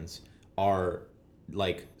fans are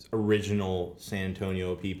like original San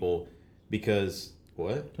Antonio people because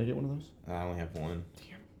what? Can I get one of those? I only have one.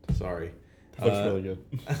 Sorry. Looks really good.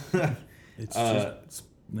 it's just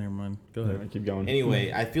never mind. Go ahead. Alright, keep going.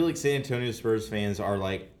 Anyway, I feel like San Antonio Spurs fans are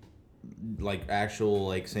like actual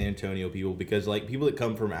like San Antonio people because like people that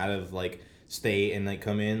come from out of like state and like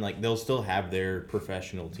come in like they'll still have their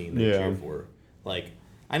professional team they Yeah. cheer for. Like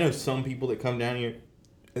I know some people that come down here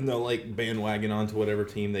and they'll like bandwagon onto whatever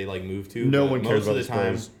team they like move to. No but one cares most of about the the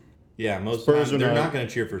time. Spurs. Yeah, most Spurs of the time are they're not- not going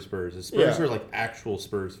to cheer for Spurs. The Spurs Yeah. are like actual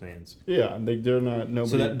Spurs fans. Yeah, they're not. Nobody.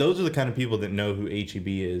 So that those are the kind of people that know who HEB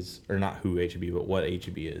is, or not who HEB, but what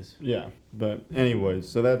HEB is. Yeah, but anyways,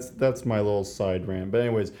 so that's my little side rant. But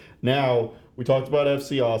anyways, now we talked about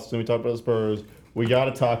FC Austin, we talked about the Spurs. We got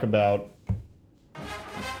to talk about.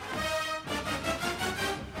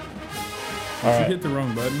 You All right. hit the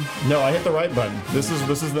wrong button. No, I hit the right button. This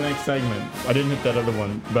is the next segment. I didn't hit that other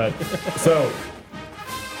one, but so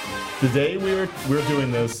the day we're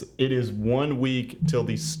doing this, it is 1 week till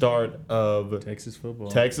the start of Texas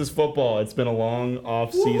football. Texas football. It's been a long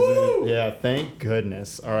off season. Yeah, thank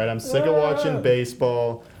goodness. All right, I'm sick of watching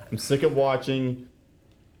baseball. I'm sick of watching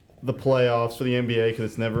the playoffs for the NBA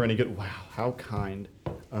because it's never any good. Wow, how kind.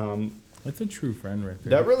 That's a true friend right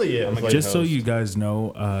there. That really is. a Like, Just so host. you guys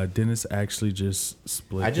know, Dennis actually just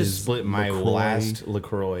split. I just his split my LaCroix, last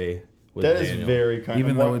LaCroix with that is Daniel. very kind.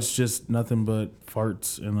 even of though it's just nothing but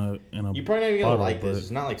farts in a You're probably not even gonna bottle, like this. but-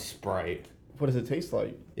 It's not like Sprite. what does it taste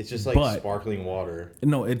like? It's just like But- sparkling water.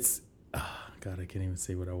 No, it's. God, I can't even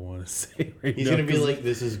say what I want to say right He's now. gonna be 'cause like,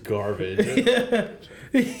 "This is garbage."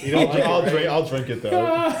 You don't like it, right? I'll drink it though.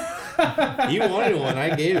 He wanted one.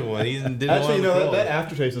 I gave him one. He didn't Actually, want that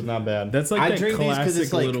aftertaste is not bad. That's like I that drink these because classic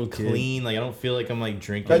it's like little kid. clean. Like I don't feel like I'm like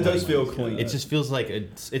drinking. That does like- feel clean. It just feels like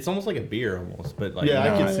it's almost like a beer almost, but like Yeah, I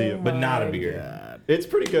can not- see it. but not a beer. It's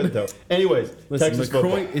pretty good though. Anyways, Listen, Texas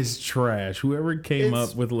LaCroix football. is trash. Whoever came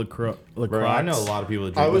It's- up with LaCroix, Bro, I know a lot of people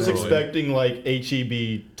that drink. I was LaCroix. expecting like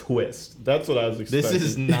HEB twist. That's what I was expecting. This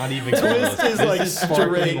is not even close. Twist is This like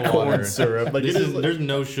sparkling straight corn water. syrup. Like This it is, is. Like, there's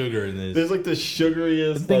no sugar in this. there's like the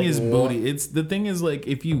sugariest. The thing like, is booty. The thing is like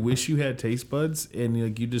if you wish you had taste buds and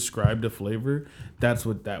like you described a flavor, that's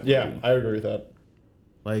what that would Yeah, be. I agree with that.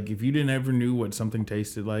 Like if you didn't ever knew what something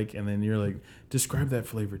tasted like, and then you're like, describe that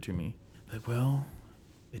flavor to me. Like, well,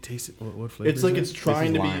 it tasted what flavor? It's like is it's trying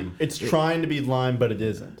is to be. lime. It's trying to be lime, but it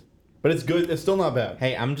isn't. But it's good. It's still not bad.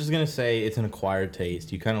 Hey, I'm just gonna say it's an acquired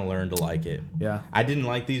taste. You kind of learn to like it. Yeah. I didn't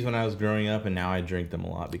like these when I was growing up, and now I drink them a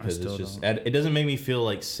lot because it's still just don't. it doesn't make me feel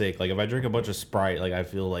like sick. Like if I drink a bunch of Sprite, like I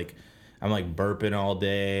feel like I'm like burping all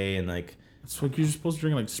day and like It's like you're supposed to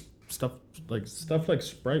drink like stuff like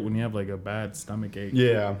Sprite when you have like a bad stomach ache.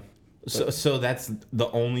 Yeah. so that's the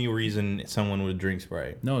only reason someone would drink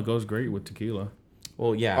Sprite. No, it goes great with tequila.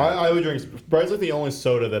 Well, yeah. I would drink Sprite's like the only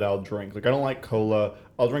soda that I'll drink. Like I don't like cola.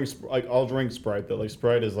 I'll drink Sprite though. Like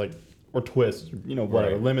Sprite is like or Twist,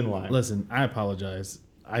 whatever, Right. lemon lime. Listen, I apologize.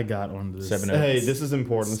 I got on this. 7-Up. Hey, this is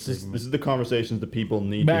important. This is the conversations that people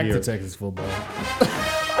need Back to to hear. Texas football.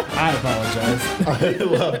 I apologize. I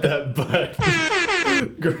love that, but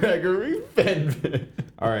Gregory Fenton.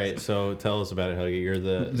 All right, so tell us about it, Huggy. You're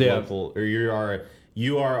the Yeah. local, or you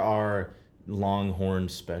are our Longhorn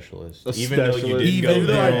specialist. A Even though you specialist. didn't go Even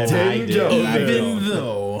there, though I and I didn't did. go I there. did. Even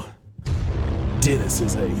though Dennis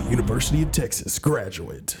is a University of Texas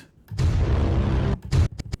graduate.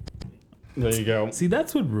 There you go. See,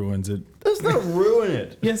 that's what ruins it. Let's not ruin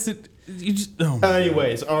it. Yes, it. You just. Oh my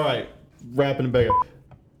Anyways, all right. Wrapping it back up.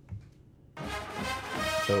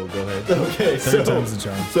 So go ahead. Okay, Third time's the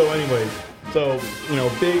charm. So anyways,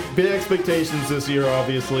 big expectations this year,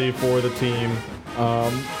 obviously, for the team. A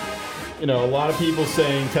lot of people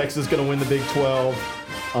saying Texas is going to win the Big 12.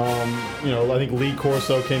 I think Lee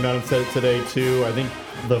Corso came out and said it today too. I think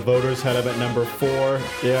the voters had him at number 4.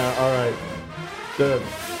 Yeah, all right.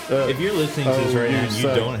 If you're listening to this Oh, right now you and you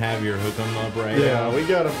suck. don't have your hook 'em up right yeah, now, we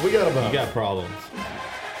got a you bump. got problems.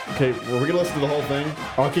 Okay, well, we're gonna listen to the whole thing.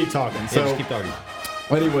 I'll keep talking. Yeah, So just keep talking.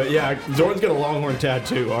 anyway, yeah, Jordan's got a Longhorn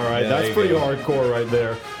tattoo. All right, Yeah, there that's you pretty go. hardcore right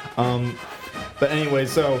there. But anyway,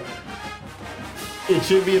 so it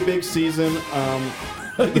should be a big season.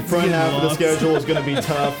 The front half of the lost. schedule is going to be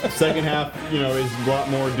tough. Second half, is a lot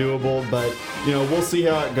more doable. But we'll see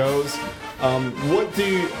how it goes.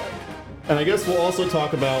 And I guess we'll also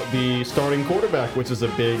talk about the starting quarterback, which is a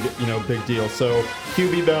big deal. So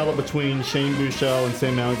QB battle between Shane Buechele and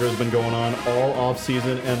Sam Ehlinger has been going on all off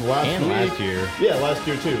season and last year. Yeah, last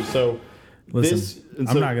year too. So Listen, and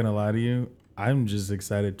I'm so- not gonna lie to you. I'm just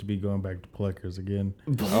excited to be going back to Pluckers again.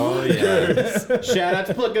 Oh yeah! Shout out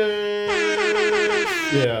to Pluckers.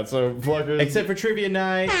 Yeah, so Pluckers. Except for trivia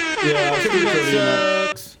night. yeah, Trivia night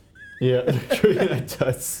sucks. yeah, trivia night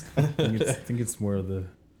does. I think it's more of the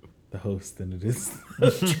host than it is.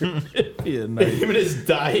 Trivia night. Even his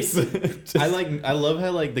dice. I love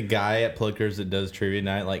how like the guy at Pluckers that does trivia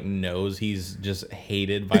night like knows he's just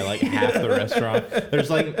hated by like half the restaurant. There's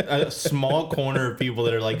like a small corner of people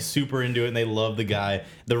that are like super into it and they love the guy.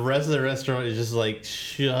 The rest of the restaurant is just like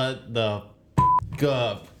shut the f-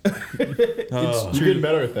 up. Oh, You're getting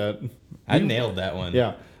better at that. I nailed that one.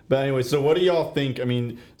 Yeah. But anyway, so what do y'all think? I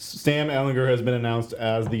mean, Sam Ehlinger has been announced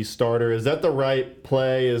as the starter. Is that the right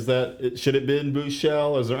play? Should it been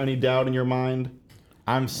Buechele? Is there any doubt in your mind?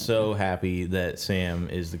 I'm so happy that Sam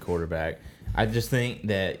is the quarterback. I just think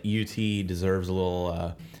that UT deserves a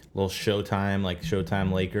little showtime, like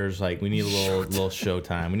Showtime Lakers. Like we need a little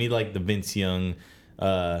showtime. We need like the Vince Young.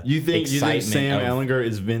 You think excitement Sam of- Ehlinger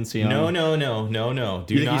is Vince Young? No.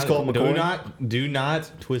 Do You think not, he's Colt McCoy? do not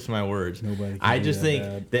twist my words. Nobody can I do just that think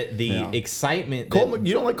bad. that the Yeah. excitement.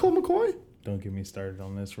 You don't like Colt McCoy? Don't get me started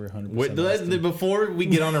on this. We're 100%. Before we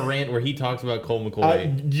get on a rant where he talks about Colt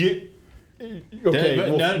McCoy.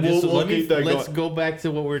 Okay, Let's go back to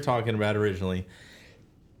what we were talking about originally.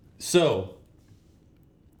 So,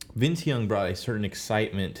 Vince Young brought a certain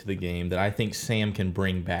excitement to the game that I think Sam can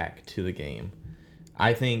bring back to the game.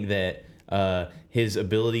 I think that his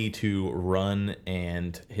ability to run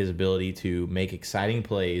and his ability to make exciting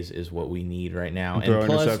plays is what we need right now. Throw and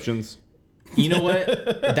plus, interceptions. you know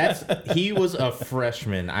what? He was a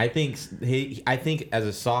freshman. I think as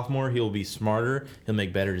a sophomore he'll be smarter. He'll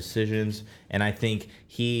make better decisions, and I think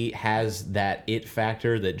he has that it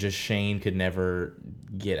factor that just Shane could never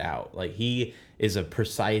get out. Like, he is a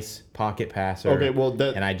precise pocket passer. Okay, well,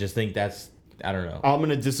 and I just think that's, I don't know. I'm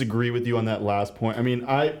gonna disagree with you on that last point. I mean,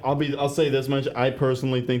 I'll say this much. I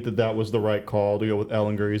personally think that was the right call to go with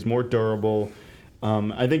Ellinger. He's more durable.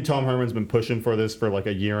 I think Tom Herman's been pushing for this for like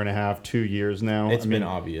a year and a half, 2 years now. It's been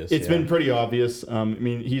obvious. It's been pretty obvious. I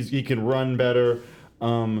mean, he can run better.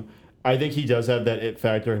 I think he does have that it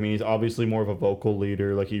factor. I mean, he's obviously more of a vocal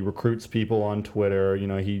leader. Like, he recruits people on Twitter. You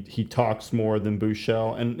know, he talks more than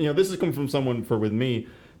Buechele. And, you know, this is coming from someone with me.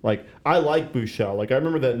 Like, I like Buechele. Like, I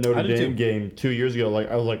remember that Notre Dame game 2 years ago. Like,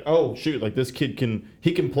 I was like, oh shoot, like this kid can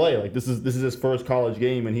play. Like, this is his first college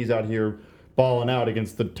game, and he's out here balling out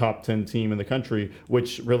against the top 10 team in the country,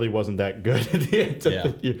 which really wasn't that good at the end of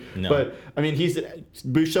the year. No. But I mean,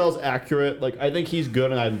 Buechele's accurate. Like, I think he's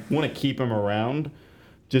good, and I want to keep him around.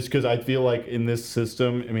 Just because I feel like in this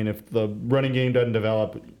system, I mean, if the running game doesn't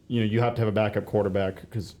develop, you know, you have to have a backup quarterback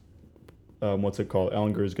because, what's it called?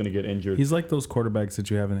 Ellinger is going to get injured. He's like those quarterbacks that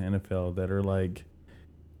you have in the NFL that are like,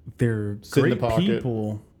 they're Sit in the great pocket.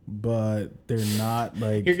 people, but they're not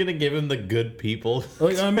like. You're gonna give him the good people.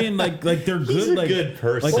 Like, I mean, like they're good. He's a like, good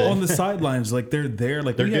person. Like on the sidelines, like they're there.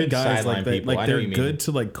 Like They're we had good guys sideline like that. people. I Like know they're what you good mean.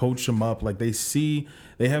 to like coach them up. Like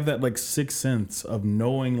they have that like sixth sense of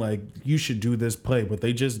knowing like you should do this play, but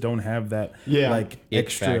they just don't have that like it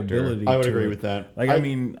extra factor. ability. I would to agree it. with that. Like I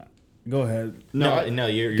mean, go ahead. No,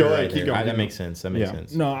 you're go ahead, right. keep there. going, That keep makes sense. That makes Yeah.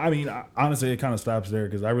 sense. No, I mean honestly, it kind of stops there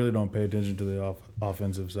because I really don't pay attention to the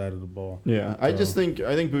offensive side of the ball. Yeah, I think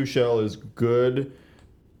Buechele is good.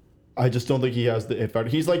 I just don't think he has the it factor.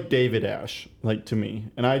 He's like David Ash, like to me,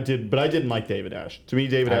 but I didn't like David Ash. To me,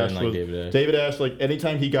 David Ash didn't like David Ash. Like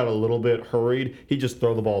anytime he got a little bit hurried, he'd just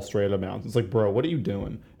throw the ball straight out of bounds. It's like, bro, what are you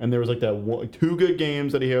doing? And there was like that 2 good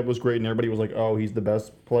games that he had was great, and everybody was like, oh, he's the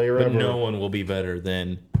best player But ever. no one will be better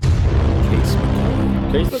than Case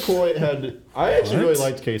McCoy. Case McCoy had. I actually What? really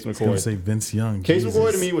liked Case I was gonna McCoy. say Vince Young. Case Jesus.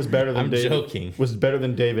 McCoy to me was better than I'm joking. Was better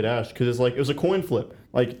than David Ash because it's like it was a coin flip.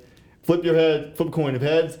 Like, flip your head, flip a coin. If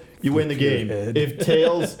heads, you win the game. head. If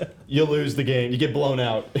tails, you lose the game. You get blown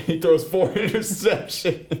out. He throws 4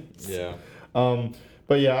 interceptions. Yeah.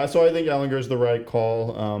 But yeah, so I think Ellinger's the right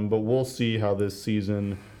call. But we'll see how this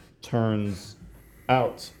season turns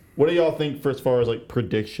out. What do y'all think for as far as like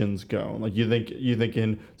predictions go? Like you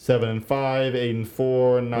thinking 7-5, 8-4,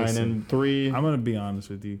 9-3? I'm gonna be honest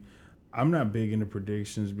with you. I'm not big into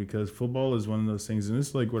predictions because football is one of those things, and this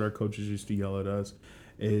is like what our coaches used to yell at us: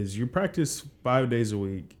 is you practice 5 days a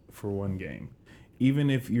week for one game. Even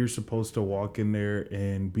if you're supposed to walk in there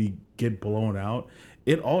and get blown out,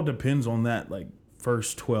 it all depends on that like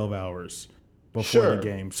first 12 hours before Sure. the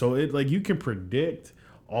game. So it like you can predict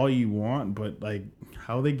all you want, but like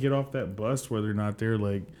how they get off that bus, whether or not they're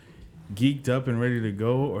like geeked up and ready to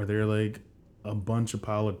go, or they're like a bunch of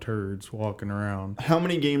pile of turds walking around. How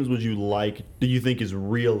many games do you think is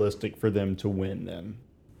realistic for them to win then?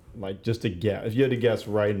 Like just to guess. If you had to guess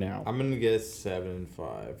right now. I'm gonna guess 7-5.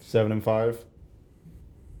 7-5.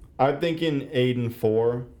 I'm thinking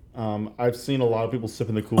 8-4. I've seen a lot of people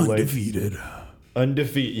sipping the Kool-Aid.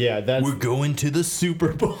 Undefeated. Yeah, that's We're going to the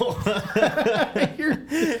Super Bowl. You're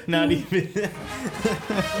not even.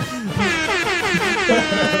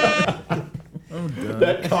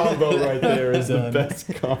 that combo right there is the best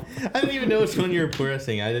combo. I didn't even know which one you were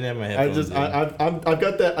pressing. I didn't have my headphones. I've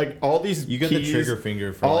got that like all these. You got keys, the trigger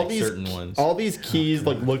finger for all like these, certain ones. All these keys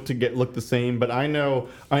look the same, but I know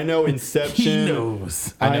Inception. He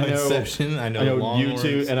knows. I know Inception. I know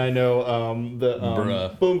U2, and I know the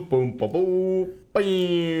Bruh. boom boom boom boom.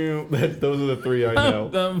 Those are the 3 I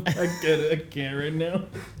know. I get it. I can't right now.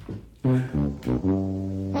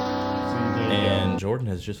 And Jordan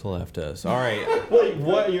has just left us. All right. Wait,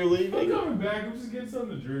 what? You're leaving? Coming back. I'm just getting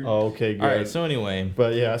something to drink. Oh, okay, good. All right. So anyway,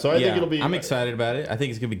 But yeah, so I think it'll be. I'm excited about it. I think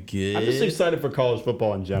it's gonna be good. I'm just excited for college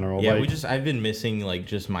football in general. Yeah, like, I've been missing like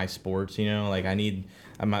just my sports. You know, like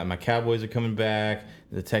my Cowboys are coming back.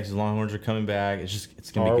 The Texas Longhorns are coming back. It's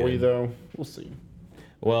gonna be good. Are we though? We'll see.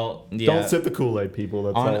 Well, yeah. Don't sip the Kool-Aid, people.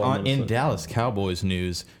 That's all I'm gonna in say. Dallas Cowboys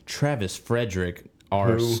news, Travis Frederick,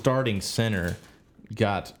 our Who? starting center,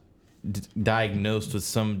 got diagnosed with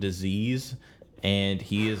some disease, and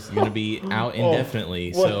he is going to be out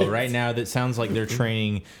indefinitely. So what? right now, that sounds like they're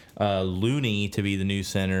training Looney to be the new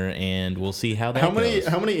center, and we'll see how that goes.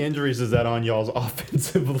 How many injuries is that on y'all's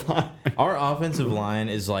offensive line? Our offensive line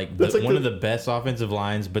is like, That's like one the- of the best offensive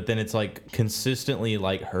lines, but then it's like consistently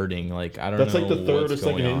like hurting. Like I don't That's know. like the third or what's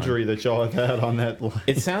second going on. injury that y'all have had on that line.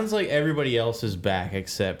 It sounds like everybody else is back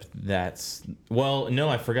except no,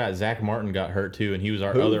 I forgot. Zach Martin got hurt too, and he was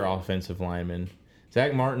our Who? other offensive lineman.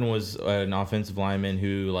 Zach Martin was an offensive lineman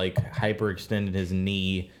who like hyperextended his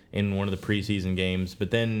knee in one of the preseason games.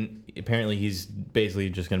 But then apparently he's basically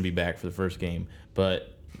just going to be back for the first game.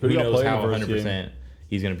 But who do y'all knows play in how the first 100%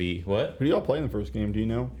 he's going to be. What? Who do y'all play in the first game? Do you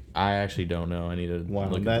know? I actually don't know. I need to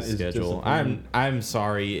look at that the is schedule. disappointing. I'm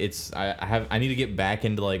sorry. I need to get back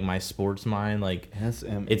into like my sports mind. Like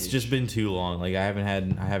SMH. it's just been too long. Like I haven't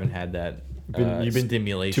had that You've been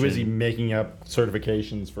stimulation. too busy making up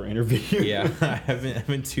certifications for interviews. Yeah, I've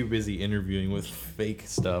been too busy interviewing with fake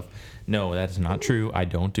stuff. No, that's not true. I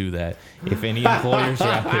don't do that. If any employers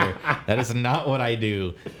are out there, that is not what I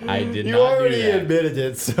do. I did You not already do that. admitted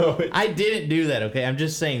it, so I didn't do that, okay? I'm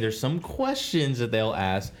just saying there's some questions that they'll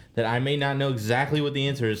ask that I may not know exactly what the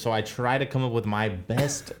answer is, so I try to come up with my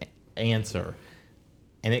best answer,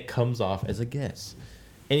 and it comes off as a guess.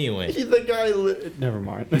 Anyway, the guy. Never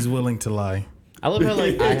mind. He's willing to lie. I love how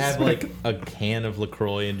like I have like a can of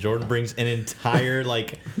LaCroix and Jordan brings an entire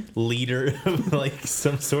like liter of like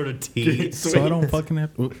some sort of tea. So I don't fucking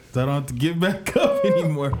have. So I don't have to give back up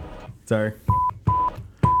anymore. Sorry.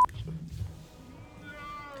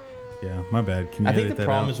 Yeah, my bad. Can you I think edit the that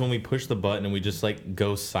problem out? is when we push the button and we just like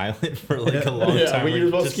go silent for like a long Yeah, time. when where you're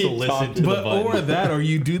supposed just to keep listen talking. to the But button. or that, or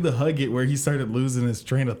you do the hug it where he started losing his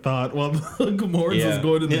train of thought while the Morris was Yeah.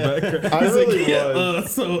 going in the Yeah. background. I He's really like, yeah,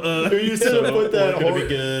 was. You should So have put that we're gonna whole. be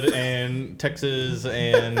good, and Texas,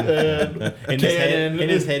 and in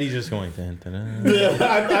his head, he's just going. Dun, dun, dun, Yeah,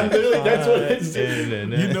 I'm literally. That's what it's. dun, dun,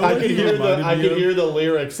 dun. You know I what could he hear the. reminded I me could of? hear the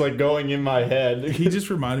lyrics like going in my head. He just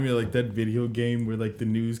reminded me of like that video game where like the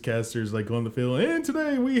newscasters like on the field, and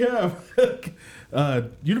today we have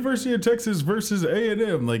University of Texas versus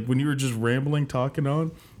A&M. Like when you were just rambling, talking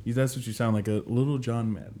on, that's what you sound like, a little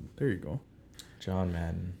John Madden. There you go. John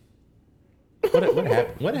Madden.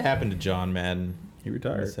 What happened to John Madden? He What's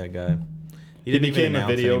retired. that guy? He didn't even became a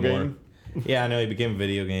announce video anymore. game. Yeah, I know he became a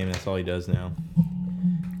video game. That's all he does now.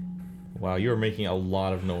 Wow, you are making a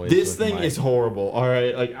lot of noise. This with thing my- is horrible. All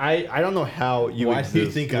right, like I don't know how you. Why do you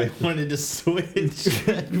exist. think I wanted to switch?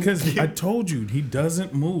 Because I told you he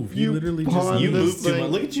doesn't move. He You literally pawn just You this move too thing-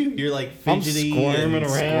 much. Look at you. You're like I'm fidgety squirming and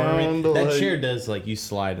around, That like- chair does like you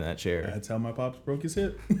slide in that chair. That's how my pops broke his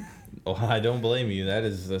hip. Oh, I don't blame you. That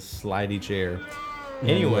is a slidey chair.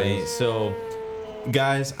 Anyway, so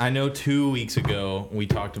guys, I know 2 weeks ago we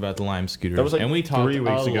talked about the Lime scooters, That was, like, and we talked 3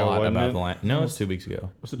 weeks a ago, lot wasn't about it? the Lime. No, it's 2 weeks ago.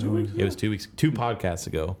 Was it 2 weeks? It was 2 weeks, 2 podcasts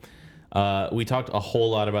ago. We talked a whole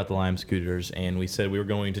lot about the Lime scooters, and we said we were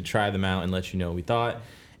going to try them out and let you know what we thought.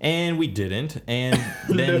 And we didn't. And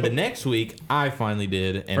then the next week, I finally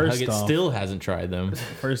did, and First Huggett off- still hasn't tried them.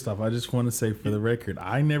 First off, I just want to say for the record,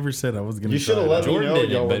 I never said I was going to You try shoulda it let out. me Jordan know y'all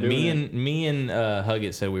didn't, were but doing me and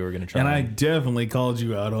Huggett said we were going to try And I them. definitely called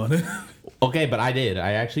you out on it. Okay, but I did.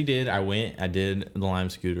 I actually did. I did the Lime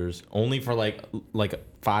scooters only for like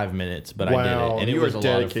 5 minutes, but I did Wow, it, and it you was are a lot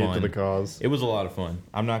of dedicated fun. to the cause. It was a lot of fun.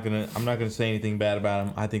 I'm not gonna say anything bad about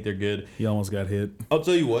them. I think they're good. He almost got hit. I'll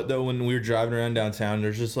tell you what though, when we were driving around downtown,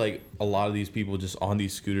 there's just like a lot of these people just on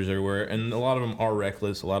these scooters everywhere, and a lot of them are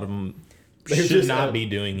reckless. A lot of them They're should just, not be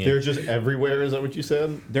doing it. They're just everywhere. Is that what you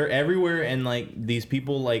said? They're everywhere, and like these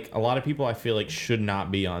people, like a lot of people, I feel like should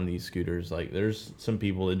not be on these scooters. Like there's some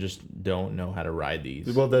people that just don't know how to ride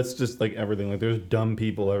these. Well, that's just like everything. Like there's dumb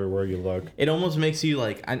people everywhere you look. It almost makes you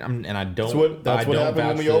like, I don't. That's what I don't happened when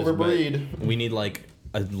vouch we for this, but overbreed. We need like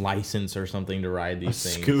a license or something to ride these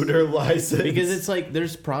things. Scooter license. Because it's like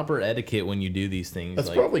there's proper etiquette when you do these things. That's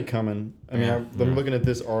like, probably coming. I mean, Yeah, I'm looking at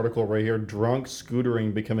this article right here. Drunk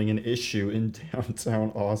scootering becoming an issue in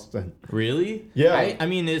downtown Austin. Really? Yeah. I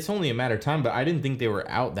mean, it's only a matter of time, but I didn't think they were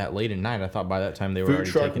out that late at night. I thought by that time they were Food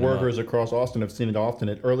already truck taking them up. workers across Austin have seen it often.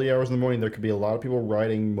 At early hours in the morning, there could be a lot of people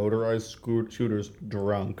riding motorized scooters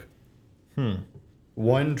drunk.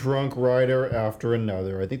 One drunk rider after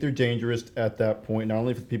another. I think they're dangerous at that point, not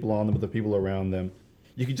only for the people on them, but the people around them.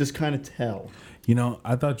 You could just kind of tell. You know,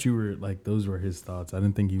 I thought you were like, those were his thoughts. I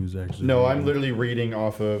didn't think he was actually. No, doing I'm it. literally reading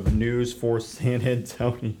off of News for San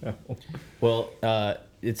Antonio. Well,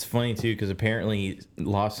 it's funny too because apparently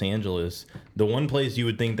Los Angeles, the one place you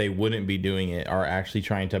would think they wouldn't be doing it, are actually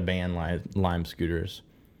trying to ban Lime scooters.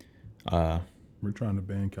 We're trying to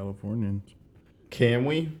ban Californians. Can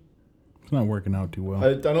we? It's not working out too well.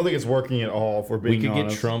 I don't think it's working at all, if we're We being could get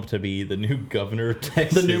honest. Trump to be the new governor of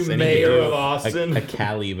Texas. new and he could mayor do of Austin. A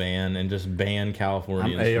Cali ban and just ban I'm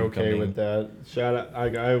Californians. A-okay from coming. with that. Shout out,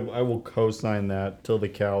 I will co-sign that till the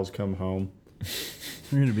cows come home.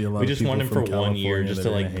 There's going to be a lot We of just people want him for from 1 year California just that to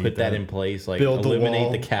are like gonna hate put that in place, like Build the eliminate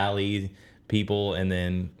wall. the Cali people, and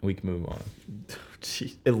then we can move on.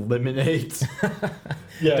 Eliminate.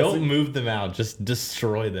 Yeah, Don't move them out. Just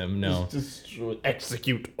destroy them. No.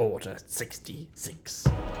 Execute Order 66.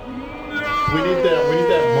 We need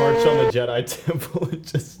that march on the Jedi Temple. It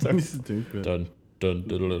just starts. Stupid. Dun, dun,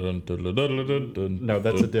 dun, dun, dun, dun, dun, dun, No,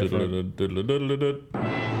 that's a different.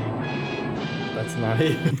 That's not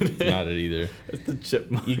it. Not it either. It's the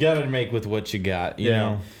chipmunk. You gotta make with what you got. You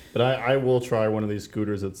know. But I will try one of these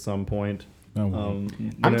scooters at some point. No,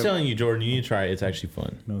 I'm telling you, Jordan, you need to try it. It's actually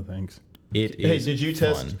fun. no thanks. It Hey, is. did you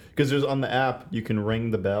fun. test? Because there's on the app you can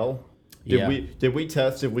ring the bell. Yeah. Did we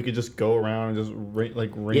test if we could just go around and just ring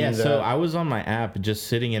Yeah, that? so I was on my app just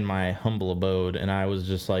sitting in my humble abode and I was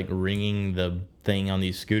just like ringing the thing on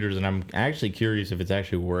these scooters and I'm actually curious if it's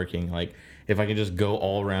actually working. Like if I can just go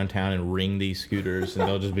all around town and ring these scooters and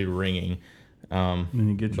they'll just be ringing. When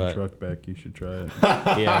you get your But- truck back, you should try it.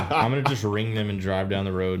 Yeah, I'm going to just ring them and drive down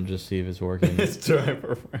the road and just see if it's working. Let's drive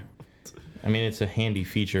around. I mean, it's a handy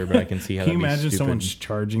feature, but I can see how Can you that'd be imagine stupid. someone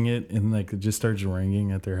charging it and like it just starts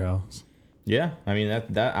ringing at their house? Yeah, I mean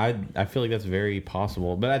I feel like that's very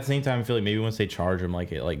possible, but at the same time, I feel like maybe once they charge them,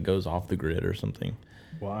 like it like goes off the grid or something.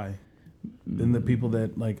 Why? Then the people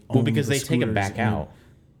that like own Well, because the they take it scooters back and- out.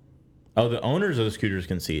 Oh, the owners of the scooters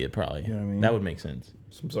can see it probably. Yeah, I mean- that would make sense.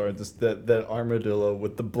 I'm sorry, that armadillo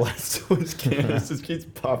with the Blastoise cannons just keeps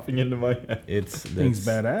popping into my head. It's Thing's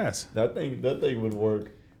that's- badass. That thing would work.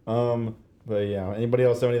 But yeah, anybody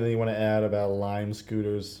else have anything you want to add about Lime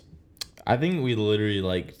scooters? I think we literally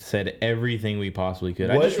like said everything we possibly could.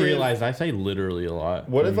 What I just if- realized I say literally a lot.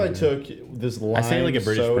 What if I took this lime I say like a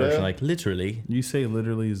British soda? person, like literally. You say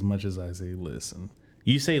literally as much as I say listen.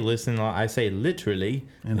 You say listen a lot. I say literally.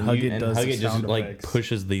 And Hugget does the Hugget just sound like effects.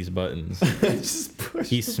 pushes these buttons. Just push.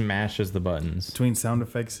 He smashes the buttons. Between sound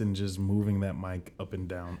effects and just moving that mic up and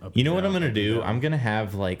down. Up You and know what down, I'm gonna up and do? down. I'm gonna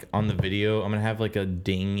have like on the video, I'm gonna have like a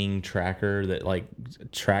dinging tracker that like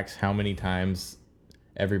tracks how many times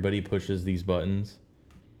everybody pushes these buttons.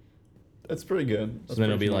 That's pretty good. So then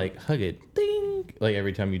it'll be like hug it, ding, like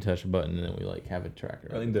every time you touch a button, and then we like have a tracker.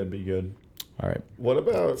 I think that'd be good. All right, What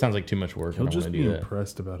about? sounds like too much work. He'll I don't just want be to do that.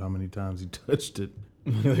 impressed about how many times he touched it.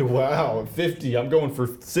 Wow, 50. I'm going for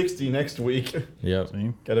 60 next week. Yep.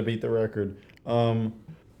 See? Got to beat the record.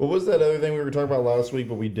 What was that other thing we were talking about last week,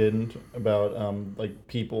 but we didn't about like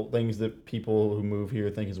things that people who move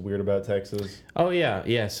here think is weird about Texas? Oh yeah,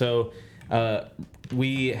 yeah. So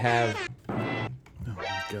we have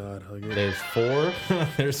God, hug it. there's four.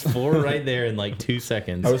 There's four right there in like 2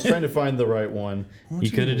 seconds. I was trying to find the right one. You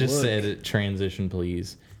could have just look? said transition,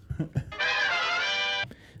 please.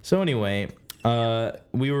 So anyway,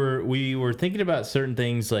 we were thinking about certain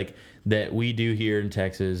things like that we do here in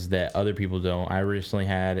Texas that other people don't. I recently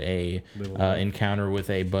had a encounter with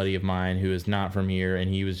a buddy of mine who is not from here, and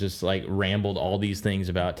he was just like rambled all these things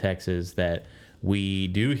about Texas that we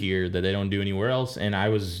do here that they don't do anywhere else. And I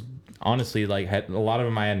was honestly like a lot of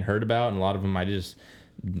them I hadn't heard about, and a lot of them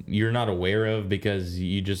you're not aware of because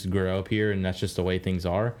you just grow up here and that's just the way things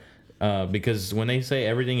are. Because when they say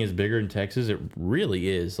everything is bigger in Texas, it really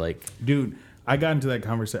is. Like, Dude, I got into that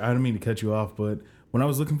conversation. I didn't mean to cut you off, but when I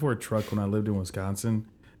was looking for a truck when I lived in Wisconsin,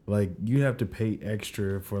 like you have to pay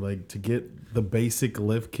extra for like to get the basic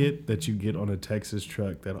lift kit that you get on a Texas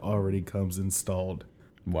truck that already comes installed.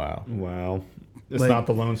 wow. Wow. It's Like- not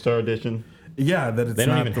the Lone Star edition. Yeah, that it's They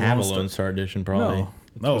don't not even the have a Lone Lone Star- Star edition, probably.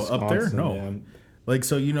 No, up there, Wisconsin, no. yeah. Like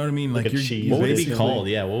so, you know what I mean? Like a you're cheese. you What would it be basically- called?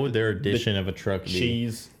 Yeah, what would their edition of a truck be?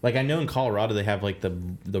 Cheese. Like, I know in Colorado they have like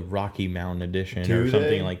the Rocky Mountain edition Do or something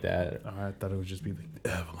they? like that. Oh, I thought it would just be like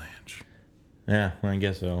the Avalanche. Yeah, I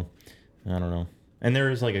guess so. I don't know. And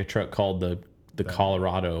there is like a truck called the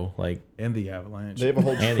Colorado, like, And the Avalanche. They have a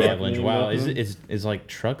whole and the truck Avalanche. named Wow, after them. is like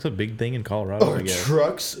trucks a big thing in Colorado? I guess.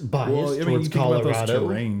 trucks biased well, I mean, you towards think about those Colorado?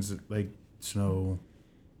 terrains like snow.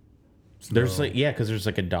 There's snow. like because there's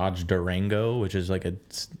like a Dodge Durango, which is like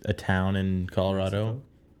a town in Colorado.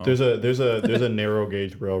 There's a narrow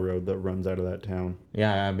gauge railroad that runs out of that town.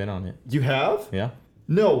 Yeah, I've been on it. You have? Yeah,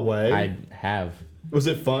 No way. I have. Was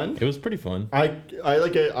it fun? It was pretty fun. I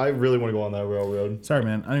like it. I really want to go on that railroad. Sorry,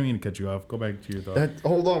 man. I didn't mean to cut you off. Go back to your thought.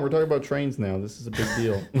 Hold on, we're talking about trains now. This is a big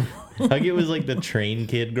deal. Like it was like the train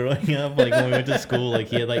kid growing up. Like when we went to school, like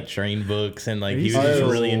he had like train books and like he was just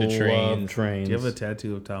really into trains. Trains. Do you have a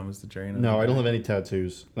tattoo of Thomas the Train? No, I don't have any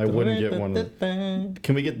tattoos. I wouldn't get one.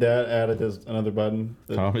 Can we get that added as another button?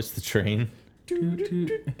 Thomas the Train.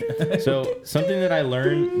 So something that I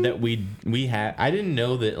learned that we had, I didn't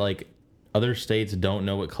know that like other states don't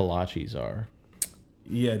know what kolaches are.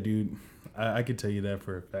 Yeah, dude. I could tell you that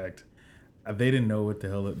for a fact. they didn't know what the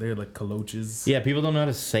hell they're like koloches. Yeah, people don't know how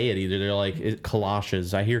to say it either. They're like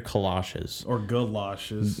galoshes. I hear galoshes. Or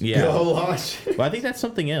galoshes. Yeah. Goulash. Well, I think that's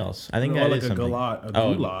something else. I think Or that like is a something. goulash. A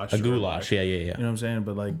or goulash. like- Yeah. You know what I'm saying?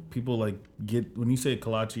 But like people like get when you say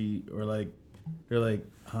kolache or like they're like,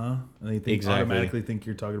 huh? And they think Exactly. automatically think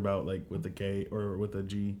you're talking about like with a K or with a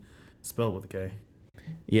G, spelled with a K.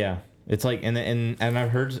 Yeah. It's like and I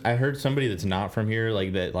heard somebody that's not from here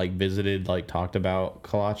like that like visited like talked about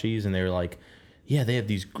kolaches and they were like, yeah, they have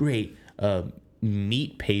these great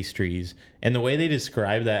meat pastries, and the way they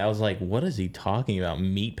described that, I was like, what is he talking about?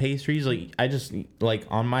 Meat pastries? Like I just like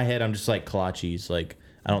on my head, I'm just like kolaches. Like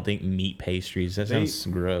I don't think meat pastries. That sounds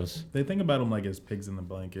gross. They think about them like as pigs in the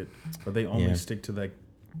blanket, but they only Yeah. stick to like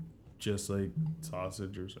just like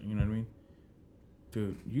sausage or something. You know what I mean?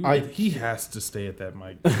 Dude, he has to stay at that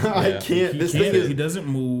mic. I can't. This thing He is. doesn't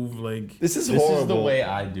move like. This is This horrible. is the way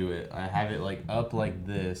I do it. I have it like up like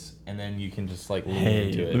this, and then you can just like lean Hey,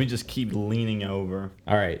 into it. let me just keep leaning over.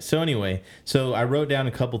 All right. So anyway, I wrote down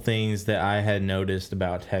a couple things that I had noticed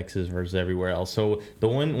about Texas versus everywhere else. So the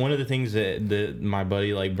one of the things that my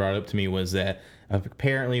buddy like brought up to me was that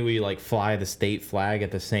apparently we like fly the state flag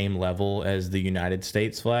at the same level as the United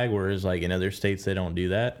States flag, whereas like in other states they don't do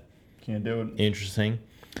that. Can't do it. Interesting.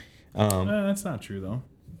 That's not true though.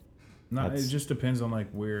 No, it That's- just depends on like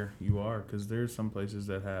where you are, because there's some places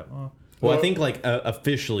that have. Well, I think like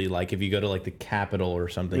officially, like if you go to like the Capitol or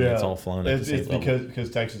something, it's all flown at the same It's level. because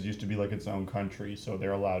Texas used to be like its own country, so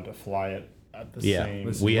they're allowed to fly it at the Yeah,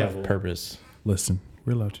 same we level. have purpose. Listen,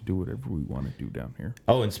 we're allowed to do whatever we want to do down here.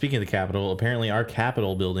 Oh, and speaking of the Capitol, apparently our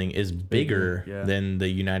Capitol building is bigger yeah. than the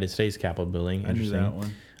United States Capitol building. I knew Interesting.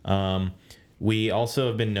 that one. We also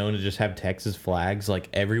have been known to just have Texas flags like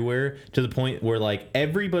everywhere, to the point where like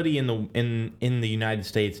everybody in the United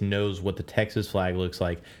States knows what the Texas flag looks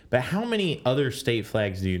like. But how many other state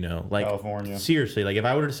flags do you know? Like California. Seriously, like if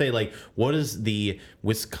I were to say like what is the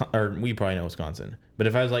Wisconsin, or we probably know Wisconsin, but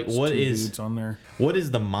if I was like Two what dudes is on there? what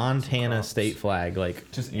is the Montana state flag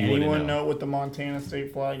like? Does you wouldn't anyone know what the Montana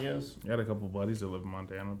state flag is? I got a couple buddies that live in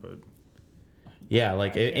Montana, but Yeah,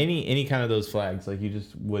 like any kind of those flags, like you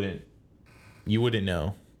just wouldn't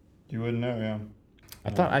know. You wouldn't know,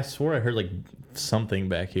 yeah. I swore I heard like something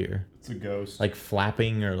back here, It's a ghost. like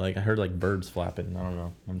flapping, or like I heard like birds flapping. I don't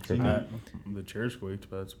know. I'm tripping. the chair squeaked,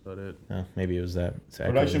 but that's about it. Maybe it was that.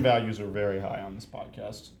 Production values are very high on this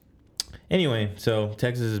podcast. Anyway, so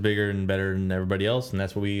Texas is bigger and better than everybody else, and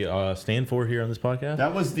that's what we stand for here on this podcast.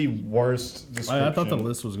 That was the worst description. I thought the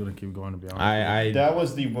list was gonna keep going. To be honest, I That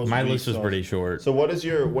was the most. my weak list was sauce. pretty short. So what is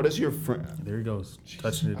your friend? there he goes,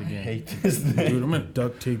 touching it I again. hate this thing. Dude, I'm gonna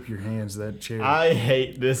duct tape your hands to that chair. I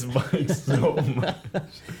hate this mic so much.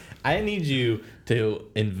 I need you to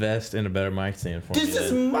invest in a better mic stand for me. This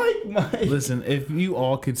is then. mic. Listen, if you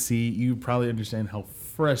all could see, you probably understand how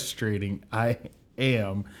frustrating I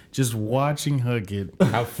am just watching Hugget.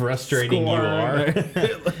 How frustrating you are.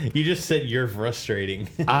 Score. You just said you're frustrating.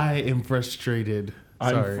 I am frustrated.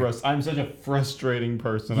 Sorry. I'm such a frustrating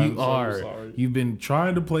person. I'm You so are. sorry. You've been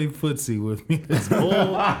trying to play footsie with me this whole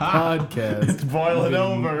podcast. Boiling You've been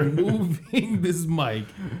over. Moving this mic.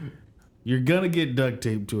 You're gonna get duct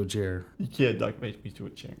taped to a chair. You can't duct tape me to a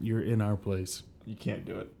chair. You're in our place. You can't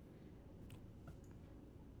do it.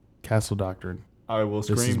 Castle Doctrine. I will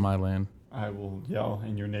scream. This is my land. I will yell,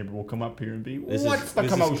 and your neighbor will come up here and be, This "What's is, the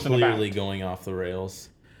this commotion is clearly about?" going off the rails.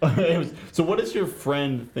 So, what does your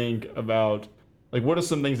friend think about? Like, what are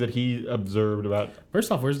some things that he observed about?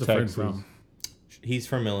 First off, where's the Texas. friend from? He's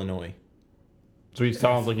from Illinois. So he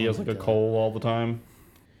sounds like he has like a cold all the time.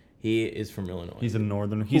 He is from Illinois. He's a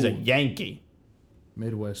northern. He's a Yankee.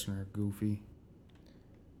 Midwesterner, goofy.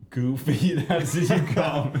 Goofy. That's who you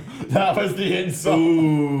call him. That was the insult.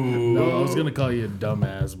 No, I was gonna call you a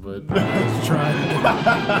dumbass, but I was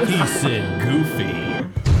trying. He said goofy.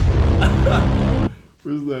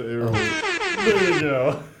 Where's that arrow? There you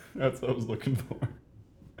go. That's what I was looking for.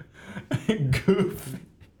 Goofy.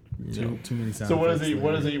 Too many sound So what does effects he?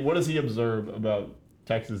 there. What does he observe about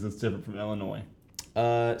Texas that's different from Illinois?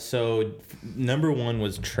 So number one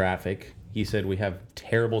was traffic. He said we have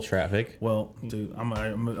terrible traffic. Well, dude, I'm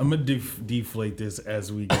gonna deflate this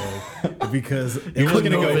as we go because You're just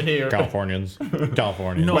gonna Illinois- go here. Californians.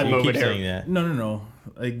 California. No, you over keep here. saying that. No.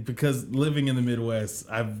 Like because living in the Midwest,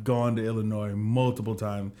 I've gone to Illinois multiple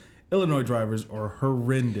times. Illinois drivers are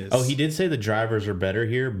horrendous. Oh, he did say the drivers are better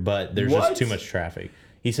here, but there's What? just too much traffic.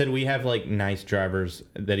 He said we have like nice drivers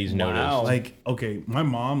that he's Wow. noticed. Like, okay, my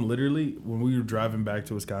mom literally, when we were driving back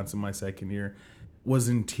to Wisconsin my second year, was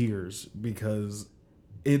in tears because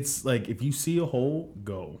it's like if you see a hole,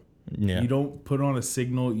 go. Yeah. You don't put on a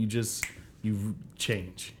signal. You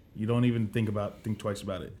change. You don't even think twice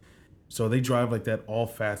about it. So they drive like that all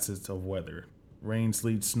facets of weather. Rain,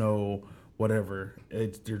 sleet, snow, whatever.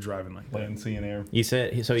 They're driving like that. Land, sea, and air. He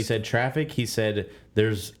said traffic. He said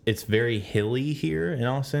it's very hilly here in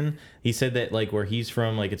Austin. He said that like where he's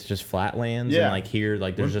from, like it's just flatlands, and like here,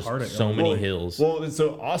 like there's just so many hills. Well,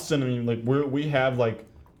 so Austin, I mean, like we have like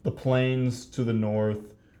the plains to the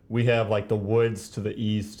north, we have like the woods to the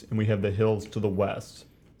east, and we have the hills to the west.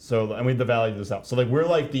 So and we have the valley to the south. So like we're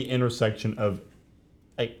like the intersection of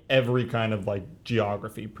like every kind of like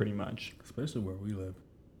geography, pretty much. Especially where we live.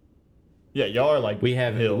 Yeah, y'all are like we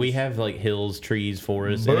have hills. like hills, trees,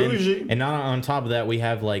 forests, Bougie. and not on top of that, we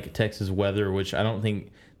have like Texas weather, which I don't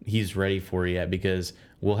think he's ready for yet, because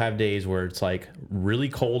we'll have days where it's like really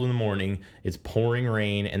cold in the morning, it's pouring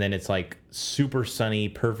rain, and then it's like super sunny,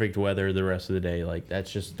 perfect weather the rest of the day. Like that's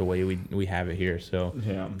just the way we have it here. So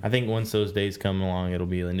Yeah. I think once those days come along, it'll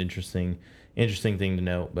be an interesting thing to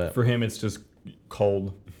note. But For him, it's just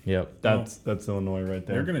cold. yep, That's Illinois right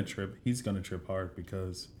there. They're gonna trip. He's gonna trip hard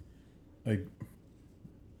because, like,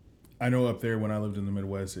 I know up there when I lived in the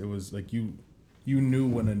Midwest, it was like you knew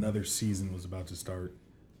when another season was about to start.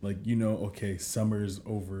 Like, okay, summer's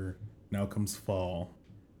over. Now comes fall.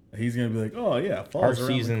 He's gonna be like, oh yeah, fall's our around the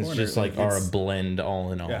seasons corner. just like are a blend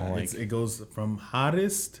all in all. Yeah, like it goes from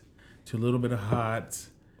hottest to a little bit of hot,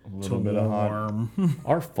 A little bit of hot. warm.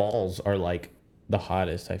 our falls are like the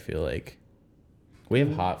hottest. I feel like we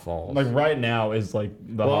have hot falls. Like right now is like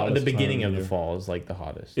the hottest the beginning time of the year. fall is like the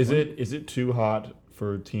hottest. Is it too hot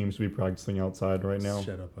for teams to be practicing outside right now?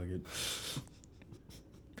 Shut up, Huggett.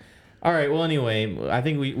 All right. Well, anyway, I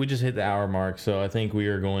think we just hit the hour mark, so I think we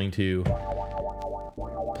are going to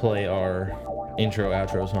play our intro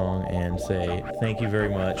outro song and say thank you very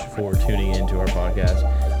much for tuning into our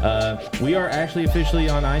podcast. We are actually officially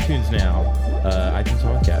on iTunes now, iTunes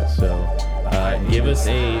podcast. So give us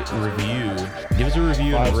a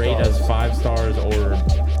review and rate us 5 stars or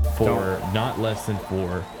 4, not less than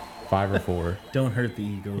 4. 5 or 4. Don't hurt the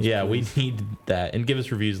egos. Yeah, please. we need that. And give us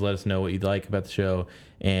reviews. Let us know what you'd like about the show.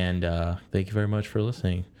 And thank you very much for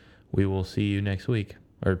listening. We will see you next week.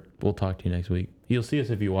 Or we'll talk to you next week. You'll see us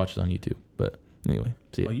if you watch it on YouTube. But anyway,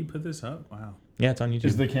 see Oh, you. you put this up? Wow. Yeah, it's on YouTube.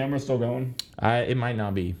 Is the camera still going? It might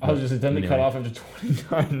not be. I was just intending to anyway. cut off after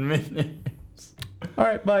 29 minutes. All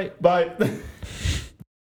right, bye. Bye.